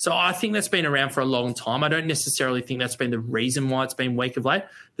 So I think that's been around for a long time. I don't necessarily think that's been the reason why it's been weak of late.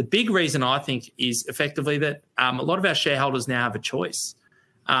 The big reason, I think, is effectively that a lot of our shareholders now have a choice.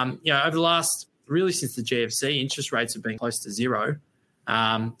 Over the last, really since the GFC, interest rates have been close to zero.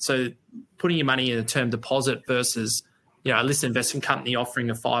 So putting your money in a term deposit versus, a listed investment company offering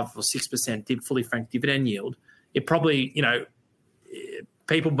a 5 or 6% fully franked dividend yield, it probably,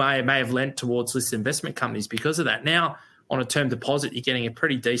 people may have lent towards listed investment companies because of that. Now, on a term deposit, you're getting a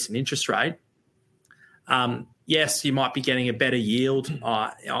pretty decent interest rate. Yes, you might be getting a better yield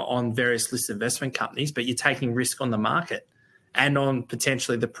on various listed investment companies, but you're taking risk on the market and on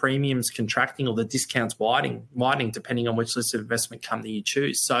potentially the premiums contracting or the discounts widening depending on which listed investment company you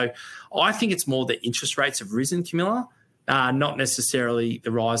choose. So I think it's more that interest rates have risen, Camilla, not necessarily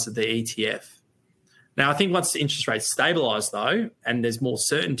the rise of the ETF. Now, I think once the interest rates stabilise, though, and there's more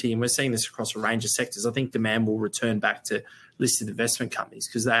certainty, and we're seeing this across a range of sectors, I think demand will return back to listed investment companies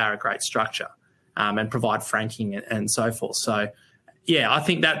because they are a great structure and provide franking and so forth. So, yeah, I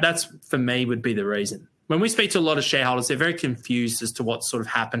think that's, for me, would be the reason. When we speak to a lot of shareholders, they're very confused as to what sort of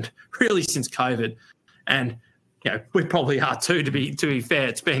happened really since COVID. And, we probably are too, to be fair.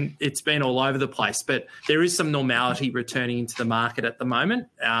 It's been all over the place. But there is some normality returning into the market at the moment.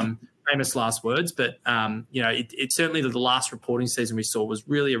 Famous last words, but it's certainly the last reporting season we saw was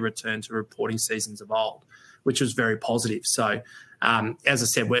really a return to reporting seasons of old, which was very positive. So, as I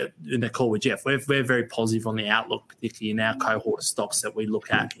said, we're in the call with Jeff. We're very positive on the outlook, particularly in our cohort of stocks that we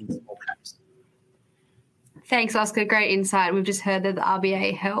look at in small caps. Thanks, Oscar. Great insight. We've just heard that the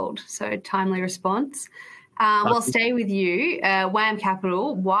RBA held, so timely response. We'll stay with you. WAM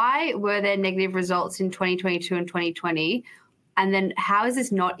Capital, why were there negative results in 2022 and 2020? And then how has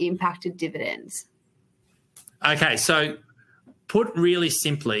this not impacted dividends? Okay, so put really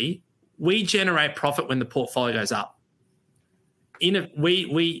simply, we generate profit when the portfolio goes up.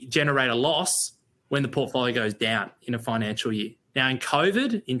 We generate a loss when the portfolio goes down in a financial year. Now, in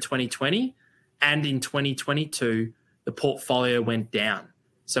COVID, in 2020 and in 2022, the portfolio went down.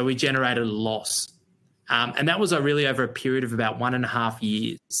 So we generated a loss. And that was really over a period of about 1.5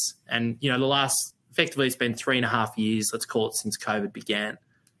 years. And, effectively, it's been 3.5 years, let's call it, since COVID began.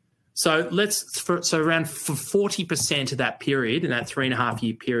 So around 40% of that period, in that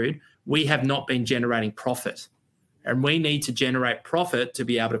 3.5-year period, we have not been generating profit. And we need to generate profit to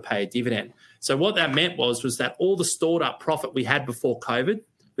be able to pay a dividend. So what that meant was that all the stored up profit we had before COVID,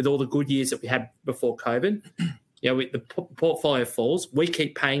 with all the good years that we had before COVID, the portfolio falls, we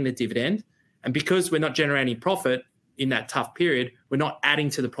keep paying the dividend. And because we're not generating profit in that tough period, we're not adding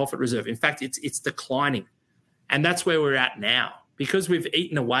to the profit reserve. In fact, it's declining. And that's where we're at now. Because we've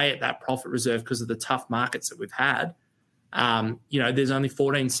eaten away at that profit reserve because of the tough markets that we've had, there's only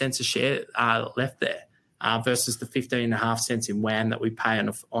 14 cents a share left there versus the 15.5 cents in WAM that we pay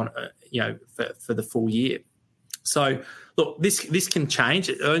for the full year. So, look, this can change.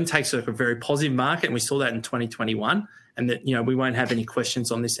 It only takes a very positive market, and we saw that in 2021, and that, we won't have any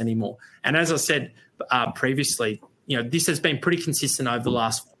questions on this anymore. And as I said previously, this has been pretty consistent over the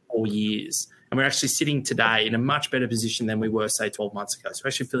last 4 years, and we're actually sitting today in a much better position than we were, say, 12 months ago. So we're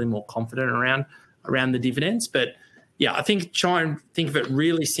actually feeling more confident around the dividends. But, yeah, I think try and think of it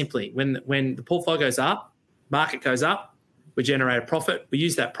really simply. When the portfolio goes up, market goes up, we generate a profit. We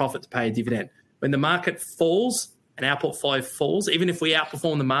use that profit to pay a dividend. When the market falls and our portfolio falls, even if we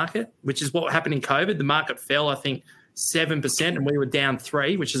outperform the market, which is what happened in COVID, the market fell, I think, 7% and we were down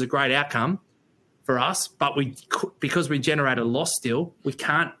 3%, which is a great outcome for us. But because we generated a loss still, we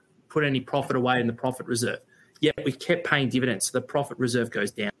can't put any profit away in the profit reserve. Yet we kept paying dividends, so the profit reserve goes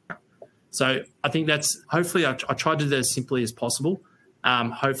down. So I think hopefully I tried to do that as simply as possible.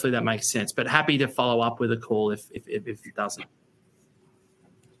 Hopefully that makes sense. But happy to follow up with a call if it doesn't.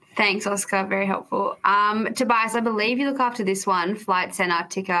 Thanks, Oscar. Very helpful. Tobias, I believe you look after this one, Flight Centre,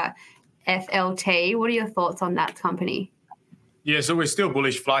 ticker FLT. What are your thoughts on that company? Yeah, so we're still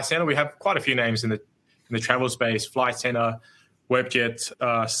bullish Flight Centre. We have quite a few names in the travel space: Flight Centre, Webjet,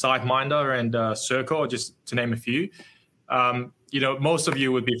 SiteMinder, and Sercor, just to name a few. Most of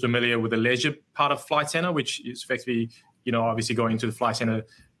you would be familiar with the leisure part of Flight Centre, which is effectively obviously going to the Flight Centre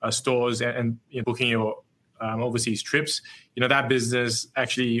stores and booking your overseas trips. That business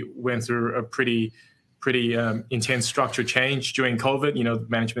actually went through a pretty intense structural change during COVID.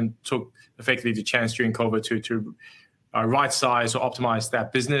 Management took effectively the chance during COVID to right size or optimize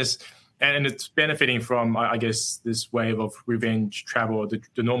that business. And it's benefiting from, I guess, this wave of revenge travel, the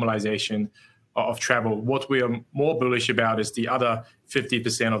normalization of travel. What we are more bullish about is the other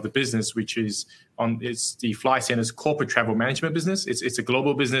 50% of the business, which is it's the Flight Centre's corporate travel management business. It's a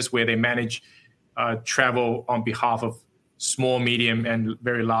global business where they manage travel on behalf of small, medium, and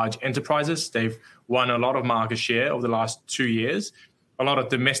very large enterprises. They've won a lot of market share over the last 2 years. A lot of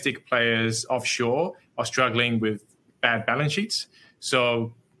domestic players offshore are struggling with bad balance sheets.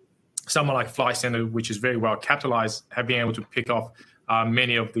 So someone like Flight Centre, which is very well capitalized, have been able to pick off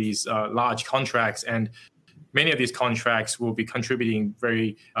many of these large contracts, and many of these contracts will be contributing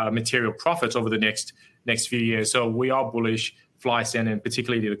very material profits over the next few years. So we are bullish Flight Centre, and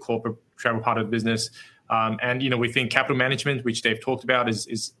particularly the corporate travel part of the business. And we think capital management, which they've talked about,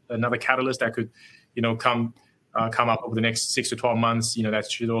 is another catalyst that could come up over the next 6 to 12 months.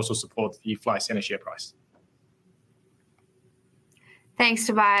 That should also support the Flight Centre share price. Thanks,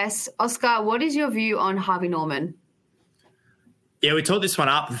 Tobias. Oscar, what is your view on Harvey Norman? Yeah, we talked this one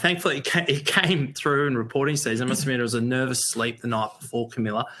up. Thankfully, it came through in reporting season. I must admit, it was a nervous sleep the night before,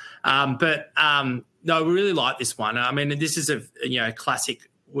 Camilla. No, we really like this one. I mean, this is a classic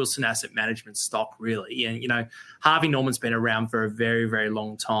Wilson Asset Management stock, really. And Harvey Norman's been around for a very, very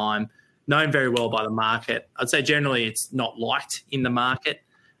long time, known very well by the market. I'd say generally it's not liked in the market.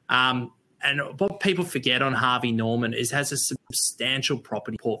 And what people forget on Harvey Norman is it has a substantial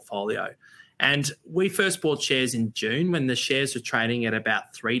property portfolio. And we first bought shares in June when the shares were trading at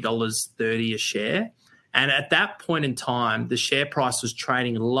about $3.30 a share. And at that point in time, the share price was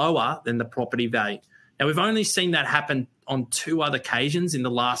trading lower than the property value. Now, we've only seen that happen on 2 other occasions in the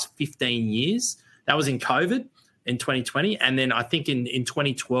last 15 years. That was in COVID in 2020. And then I think in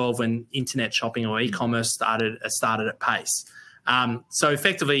 2012 when internet shopping or e-commerce started at pace. So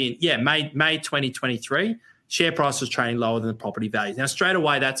effectively, May 2023, share price was trading lower than the property value. Now, straight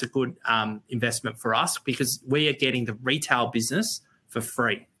away, that's a good investment for us because we are getting the retail business for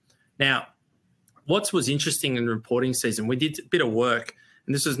free. Now, what was interesting in the reporting season, we did a bit of work,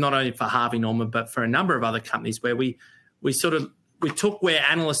 and this was not only for Harvey Norman, but for a number of other companies where we took where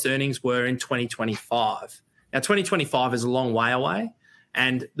analyst earnings were in 2025. Now, 2025 is a long way away,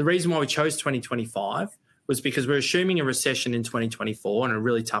 and the reason why we chose 2025 was because we're assuming a recession in 2024 and a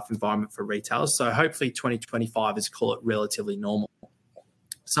really tough environment for retailers. So hopefully 2025 is, call it, relatively normal.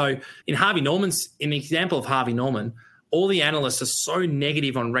 So in the example of Harvey Norman, all the analysts are so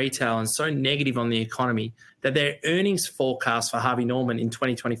negative on retail and so negative on the economy that their earnings forecasts for Harvey Norman in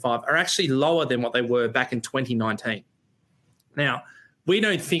 2025 are actually lower than what they were back in 2019. Now, we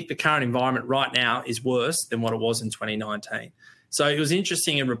don't think the current environment right now is worse than what it was in 2019. So it was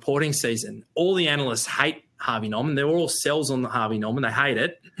interesting in reporting season. All the analysts hate Harvey Norman. They were all sells on the Harvey Norman. They hate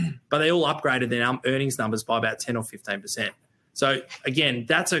it, but they all upgraded their earnings numbers by about 10 or 15%. So again,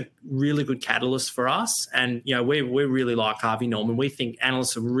 that's a really good catalyst for us. And we really like Harvey Norman. We think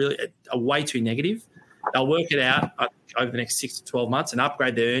analysts are way too negative. They'll work it out over the next 6 to 12 months and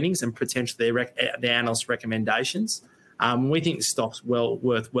upgrade their earnings and potentially their analyst recommendations. We think the stock's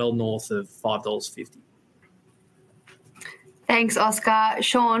worth well north of $5.50. Thanks, Oscar.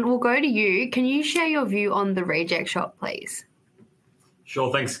 Sean, we'll go to you. Can you share your view on the Reject Shop, please?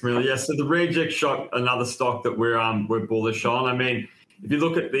 Sure, thanks, Camilla. Yeah, so the Reject Shop, another stock that we're bullish on. I mean, if you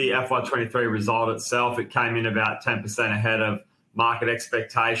look at the FY2023 result itself, it came in about 10% ahead of market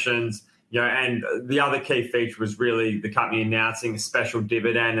expectations. And the other key feature was really the company announcing a special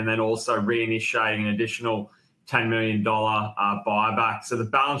dividend and then also reinitiating an additional $10 million buyback. So the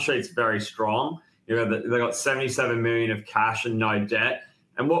balance sheet's very strong. They got $77 million of cash and no debt.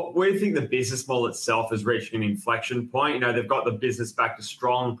 And what we think the business model itself is reaching an inflection point. They've got the business back to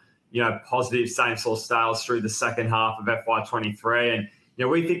strong, positive same-store sales through the second half of FY23. And,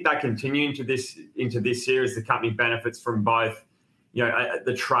 we think that continuing into this year as the company benefits from both,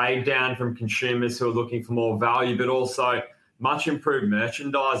 the trade down from consumers who are looking for more value, but also much improved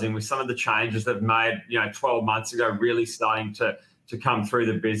merchandising with some of the changes they've made, 12 months ago, really starting to come through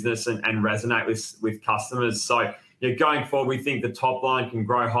the business and resonate with customers. So going forward, we think the top line can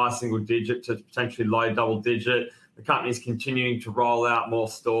grow high single digit to potentially low double digit. The company's continuing to roll out more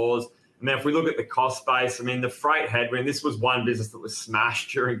stores. And then if we look at the cost base, I mean, the freight headwind, this was one business that was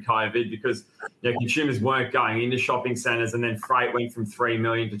smashed during COVID because consumers weren't going into shopping centers, and then freight went from $3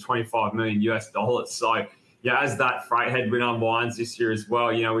 million to $25 million US. So as that freight headwind unwinds this year as well,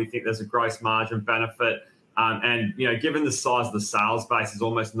 we think there's a gross margin benefit And, given the size of the sales base is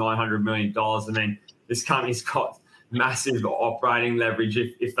almost $900 million, I mean, this company's got massive operating leverage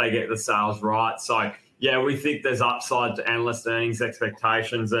if they get the sales right. So, yeah, we think there's upside to analyst earnings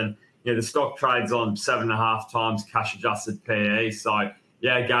expectations. And, the stock trades on 7.5 times cash-adjusted PE. So,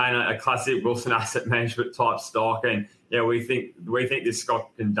 yeah, again, a classic Wilson Asset Management type stock. And, yeah, we think this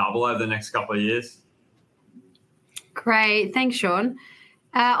stock can double over the next couple of years. Great. Thanks, Sean.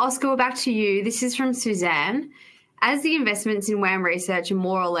 Oscar, we're back to you. This is from Suzanne. As the investments in WAM Research are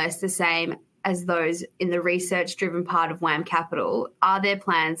more or less the same as those in the research-driven part of WAM Capital, are there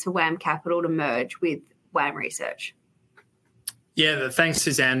plans for WAM Capital to merge with WAM Research? Yeah, thanks,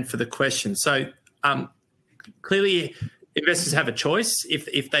 Suzanne, for the question. So clearly investors have a choice.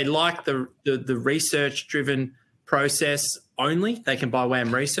 If they like the research-driven process only, they can buy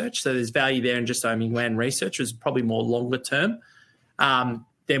WAM Research. So there's value there in just owning WAM Research, which is probably more longer term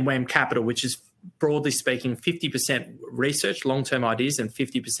than WAM Capital, which is, broadly speaking, 50% research, long-term ideas, and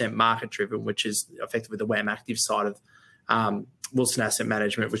 50% market-driven, which is effectively the WAM Active side of Wilson Asset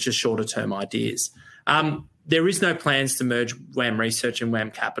Management, which is shorter-term ideas. There is no plans to merge WAM Research and WAM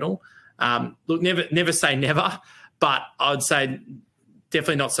Capital. Look, never say never, but I'd say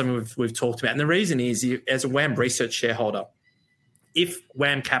definitely not something we've talked about. And the reason is, as a WAM Research shareholder, if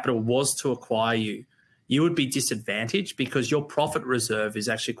WAM Capital was to acquire you, you would be disadvantaged because your profit reserve is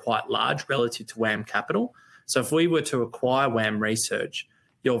actually quite large relative to WAM Capital. So if we were to acquire WAM Research,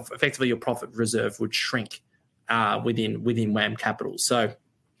 effectively your profit reserve would shrink within WAM Capital. So,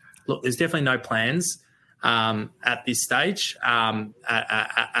 look, there's definitely no plans at this stage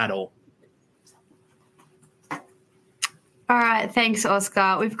at all. All right, thanks,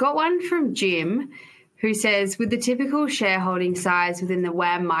 Oscar. We've got one from Jim, who says, with the typical shareholding size within the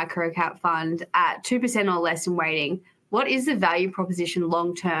WAM Microcap fund at 2% or less in weighting, what is the value proposition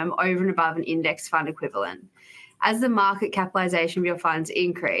long-term over and above an index fund equivalent? As the market capitalisation of your funds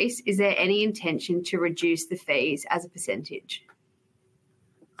increase, is there any intention to reduce the fees as a percentage?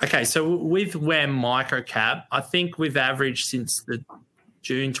 Okay, so with WAM Microcap, I think we've averaged since the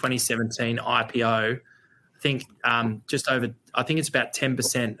June 2017 IPO, I think it's about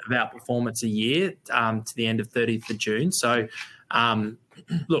 10% of our performance a year to the end of 30th of June. So,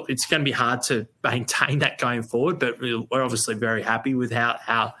 look, it's going to be hard to maintain that going forward, but we're obviously very happy with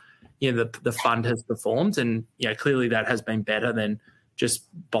how the fund has performed, and clearly that has been better than just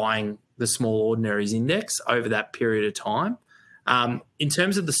buying the Small Ordinaries Index over that period of time. In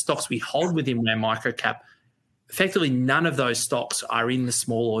terms of the stocks we hold within WAM Microcap, effectively none of those stocks are in the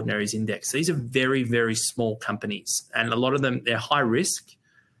Small Ordinaries Index. These are very, very small companies, and a lot of them, they're high risk,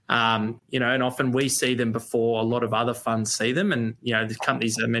 and often we see them before a lot of other funds see them. And, the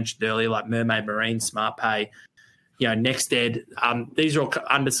companies I mentioned earlier, like Mermaid Marine, SmartPay, NextEd, these are all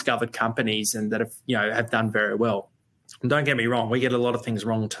undiscovered companies and that have done very well. And don't get me wrong, we get a lot of things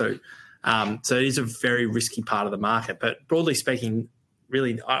wrong too. So it is a very risky part of the market. But broadly speaking,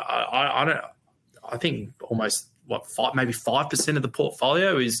 really, I think almost maybe 5% of the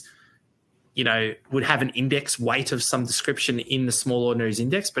portfolio is, would have an index weight of some description in the Small Ordinaries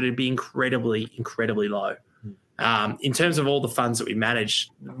Index, but it'd be incredibly, incredibly low. In terms of all the funds that we manage,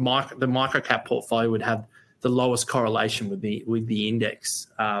 the microcap portfolio would have the lowest correlation with the index.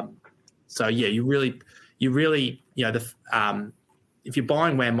 So yeah, you really, if you're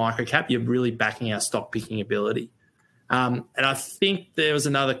buying WAM Microcap, you're really backing our stock picking ability. And I think there was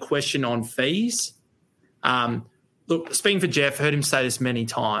another question on fees. Look, speaking for Jeff, heard him say this many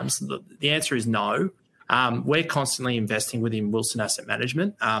times. The answer is no. We're constantly investing within Wilson Asset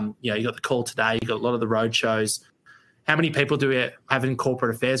Management. You got the call today. You got a lot of the road shows. How many people do we have in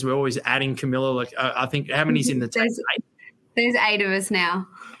corporate affairs? We're always adding, Camilla. I think how many's in the team? There's 8 of us now.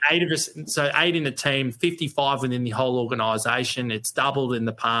 8 of us. So 8 in the team, 55 within the whole organisation. It's doubled in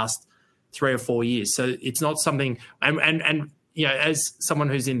the past 3 or 4 years. So it's not something. And as someone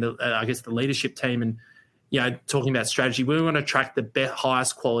who's in the leadership team and talking about strategy, we want to attract the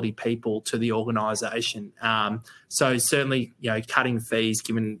highest quality people to the organisation. So certainly, cutting fees,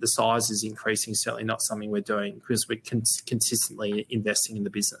 given the size is increasing, certainly not something we're doing because we're consistently investing in the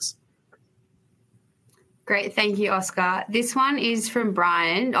business. Great. Thank you, Oscar. This one is from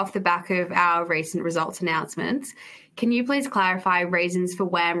Brian off the back of our recent results announcements. Can you please clarify reasons for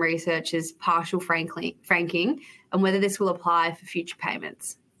WAM Research's partial franking and whether this will apply for future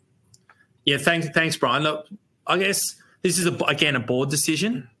payments? Yeah, thanks, Brian. Look, I guess this is, again, a board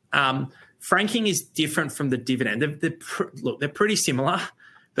decision. Franking is different from the dividend. They're pretty similar,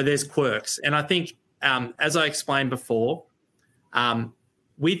 but there's quirks. And I think, as I explained before,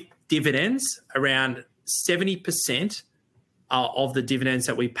 with dividends, around 70% of the dividends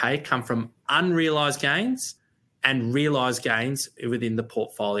that we pay come from unrealised gains and realised gains within the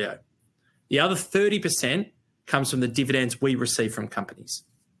portfolio. The other 30% comes from the dividends we receive from companies.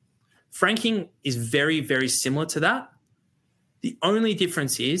 Franking is very, very similar to that. The only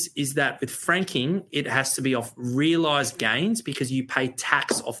difference is that with franking, it has to be off realised gains because you pay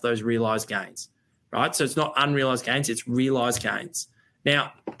tax off those realised gains, right? So it's not unrealised gains, it's realised gains.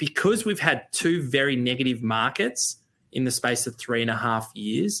 Now, because we've had two very negative markets in the space of 3.5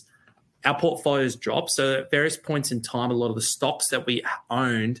 years, our portfolios dropped. So at various points in time, a lot of the stocks that we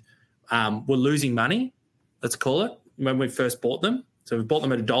owned were losing money, let's call it, when we first bought them. So we bought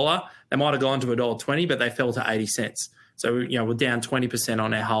them at $1. They might have gone to $1.20, but they fell to 80 cents. So, we're down 20%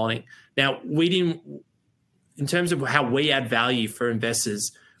 on our holding. Now, we didn't, in terms of how we add value for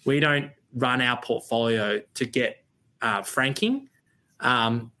investors, we don't run our portfolio to get franking.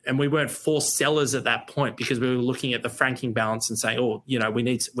 And we weren't forced sellers at that point because we were looking at the franking balance and saying, we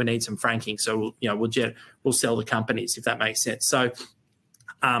need some franking. So, we'll sell the companies, if that makes sense. So,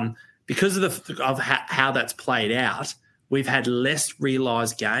 because of how that's played out, we've had less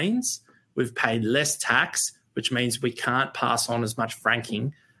realised gains. We've paid less tax, which means we can't pass on as much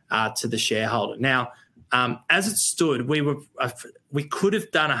franking to the shareholder. Now, as it stood, we could have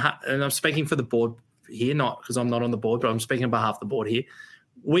done and I'm speaking for the board here, not because I'm not on the board, but I'm speaking on behalf of the board here.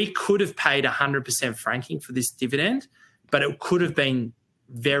 We could have paid 100% franking for this dividend, but it could have been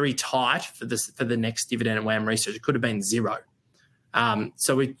very tight for the next dividend at WAM Research. It could have been zero.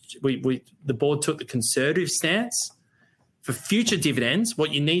 So the board took the conservative stance. For future dividends,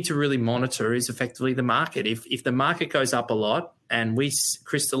 what you need to really monitor is effectively the market. If the market goes up a lot and we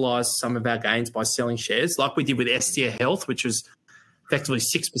crystallise some of our gains by selling shares, like we did with Estia Health, which was effectively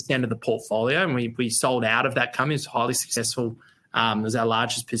 6% of the portfolio, and we sold out of that company. It was highly successful. It was our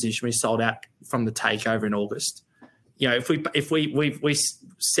largest position. We sold out from the takeover in August. If we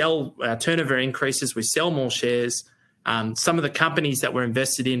sell, our turnover increases, we sell more shares. Some of the companies that we're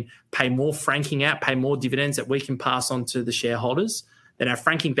invested in pay more franking out, pay more dividends that we can pass on to the shareholders, then our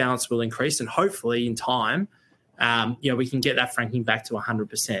franking balance will increase. And hopefully in time, we can get that franking back to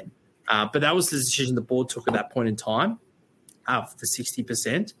 100%. But that was the decision the board took at that point in time for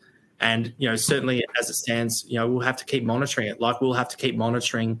 60%. And, certainly as it stands, we'll have to keep monitoring it. Like we'll have to keep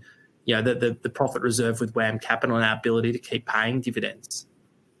monitoring, the profit reserve with WAM Capital and our ability to keep paying dividends.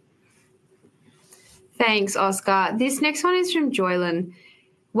 Thanks, Oscar. This next one is from Joylin.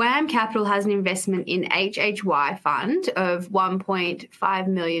 WAM Capital has an investment in HHY fund of $1.5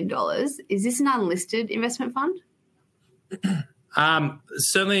 million. Is this an unlisted investment fund?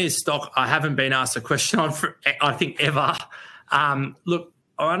 Certainly a stock I haven't been asked a question on for, I think, ever. Look,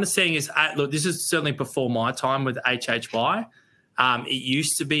 our understanding is, this is certainly before my time with HHY. It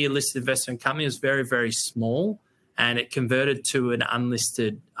used to be a listed investment company. It was very, very small, and it converted to an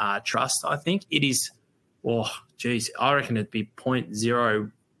unlisted trust, I think. It is... I reckon it'd be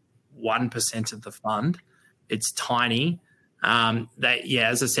 0.01% of the fund. It's tiny.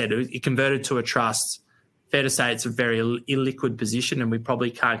 As I said, it converted to a trust. Fair to say it's a very illiquid position and we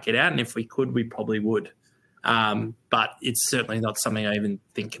probably can't get out. And if we could, we probably would. But it's certainly not something I even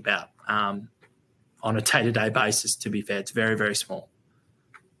think about on a day-to-day basis, to be fair. It's very, very small.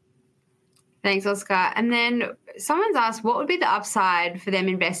 Thanks, Oscar. And then someone's asked, what would be the upside for them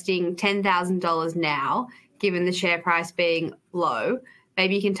investing $10,000 now, given the share price being low?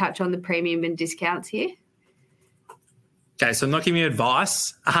 Maybe you can touch on the premium and discounts here. Okay, so I'm not giving you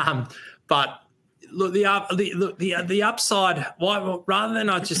advice, but look, the upside. Rather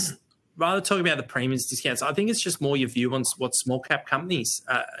talking about the premiums, discounts, I think it's just more your view on what small cap companies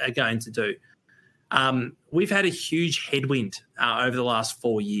are going to do. We've had a huge headwind over the last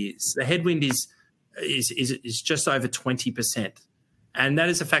 4 years. The headwind is just over 20%. And that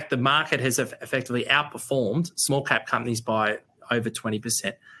is the fact the market has effectively outperformed small cap companies by over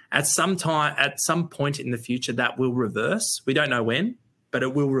 20%. At some point in the future, that will reverse. We don't know when, but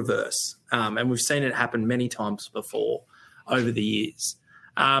it will reverse. And we've seen it happen many times before over the years.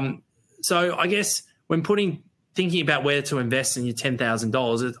 So I guess when thinking about where to invest in your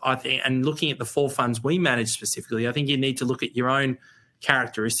 $10,000, I think, and looking at the 4 funds we manage specifically, I think you need to look at your own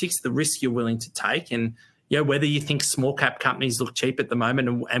characteristics, the risk you're willing to take, and whether you think small cap companies look cheap at the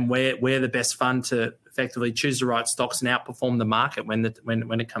moment, and where the best fund to effectively choose the right stocks and outperform the market when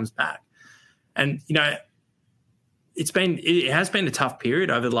it comes back. And it has been a tough period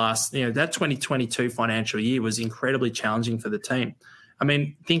over the last, that 2022 financial year was incredibly challenging for the team. I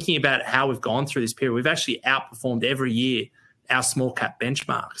mean, thinking about how we've gone through this period, we've actually outperformed every year our small cap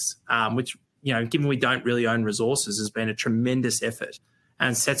benchmarks, which, given we don't really own resources, has been a tremendous effort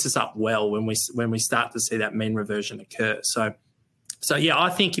and sets us up well when we start to see that mean reversion occur. So So, yeah, I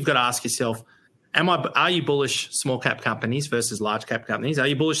think you've got to ask yourself, are you bullish small cap companies versus large cap companies? Are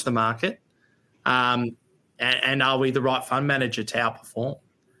you bullish the market? And are we the right fund manager to outperform?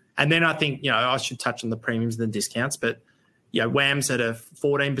 And then I think, I should touch on the premiums and the discounts, but, WAM's at a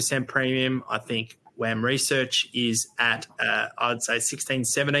 14% premium. I think WAM Research is at, I'd say, 16,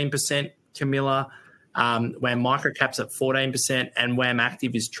 17%, Camilla. WAM Microcap's at 14%, and WAM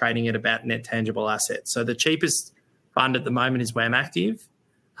Active is trading at about net tangible assets. So the cheapest fund at the moment is WAM Active,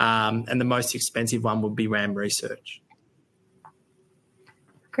 and the most expensive one would be WAM Research.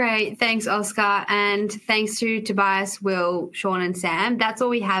 Great. Thanks, Oscar. And thanks to Tobias, Will, Sean and Sam. That's all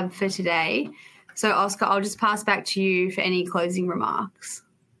we have for today. So, Oscar, I'll just pass back to you for any closing remarks.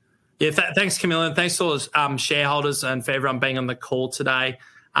 Yeah, thanks, Camilla, and thanks to all the shareholders and for everyone being on the call today.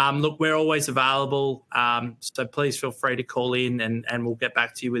 Look, we're always available, so please feel free to call in and we'll get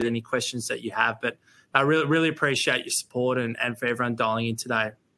back to you with any questions that you have. But I really, really appreciate your support and for everyone dialing in today.